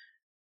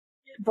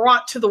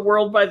 brought to the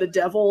world by the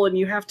devil and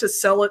you have to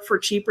sell it for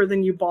cheaper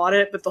than you bought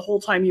it, but the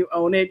whole time you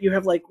own it, you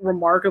have like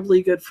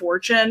remarkably good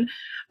fortune.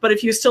 But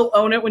if you still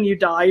own it when you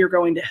die, you're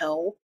going to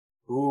hell.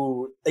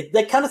 Ooh,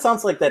 that kind of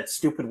sounds like that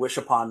stupid Wish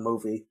Upon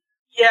movie.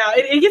 Yeah,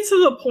 it gets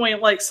to the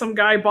point like some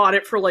guy bought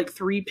it for like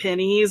 3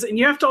 pennies, and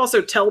you have to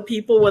also tell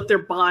people what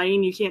they're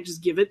buying. You can't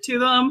just give it to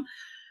them.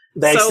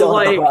 They still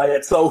have to buy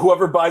it, so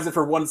whoever buys it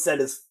for 1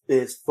 cent is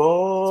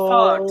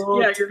fucked.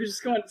 Yeah, you're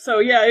just going. So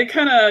yeah,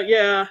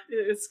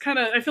 it's kind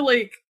of. I feel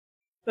like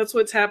that's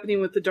what's happening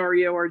with the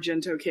Dario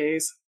Argento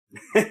case.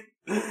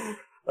 Here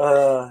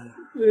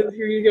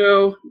you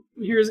go.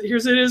 Here's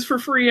it is for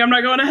free. I'm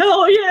not going to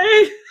hell.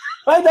 Yay!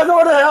 I'm not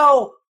going to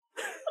hell.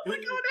 I'm not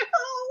going to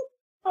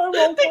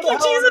hell. Thank you,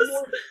 Jesus.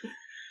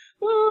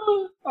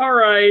 All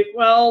right.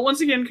 Well,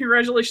 once again,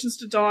 congratulations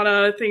to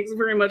Donna. Thanks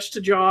very much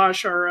to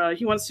Josh.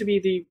 He wants to be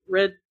the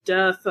Red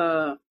Death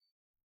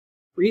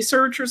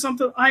research or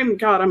something. I'm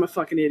a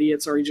fucking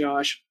idiot. Sorry,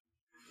 Josh.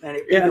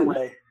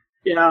 Anyway.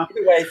 Yeah.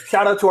 Anyway,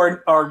 shout out to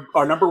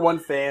our number one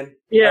fan.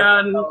 Yeah,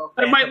 and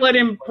I might let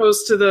him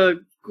post to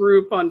the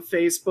group on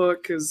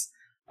Facebook because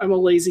I'm a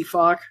lazy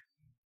fuck.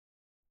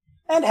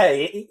 And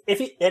hey, if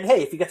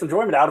he gets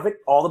enjoyment out of it,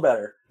 all the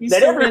better. He's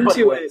so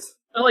into it.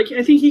 I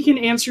think he can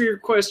answer your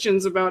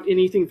questions about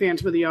anything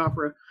Phantom of the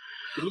Opera.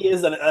 He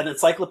is an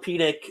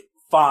encyclopedic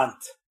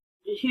font.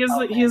 He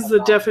is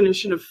the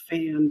definition of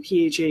fan,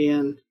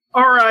 PHAN.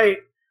 All right.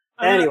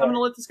 Anyway. I'm going to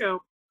let this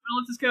go.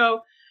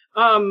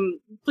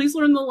 Please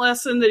learn the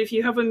lesson that if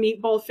you have a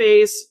meatball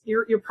face,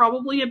 you're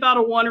probably about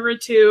a 1 or a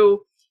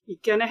 2. You're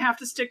going to have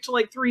to stick to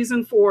like 3s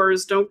and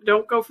 4s.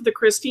 Don't go for the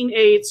Christine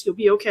 8s. You'll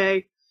be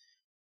okay.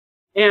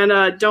 And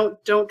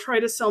don't try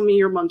to sell me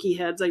your monkey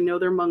heads. I know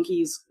they're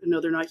monkeys. I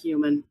know they're not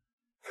human.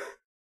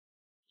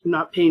 I'm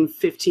not paying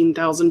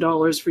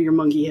 $15,000 for your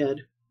monkey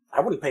head.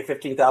 I wouldn't pay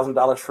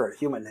 $15,000 for a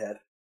human head.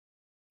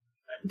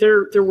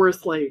 They're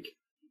worth like,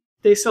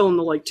 they sell in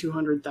the like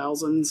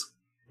 200,000s.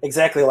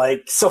 Exactly,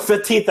 like, so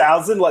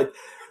 15,000, like,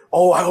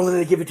 oh, I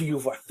only give it to you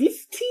for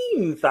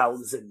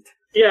 15,000.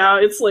 Yeah,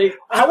 it's like,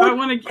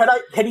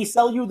 can he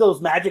sell you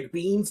those magic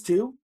beans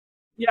too?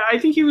 Yeah, I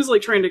think he was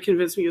like trying to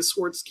convince me a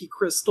Swarovski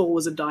crystal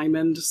was a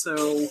diamond, so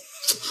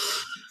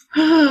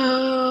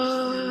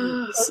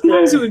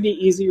sometimes it would be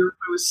easier if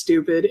I was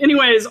stupid.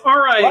 Anyways, all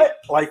right.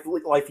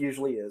 Life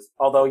usually is,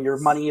 although your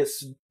money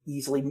is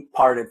easily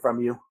parted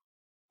from you.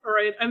 All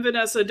right, I'm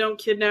Vanessa. Don't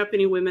kidnap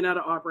any women out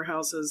of opera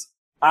houses.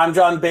 I'm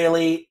John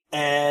Bailey,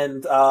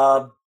 and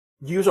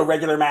use a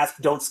regular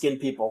mask. Don't skin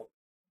people.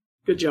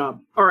 Good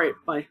job. All right,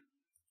 bye.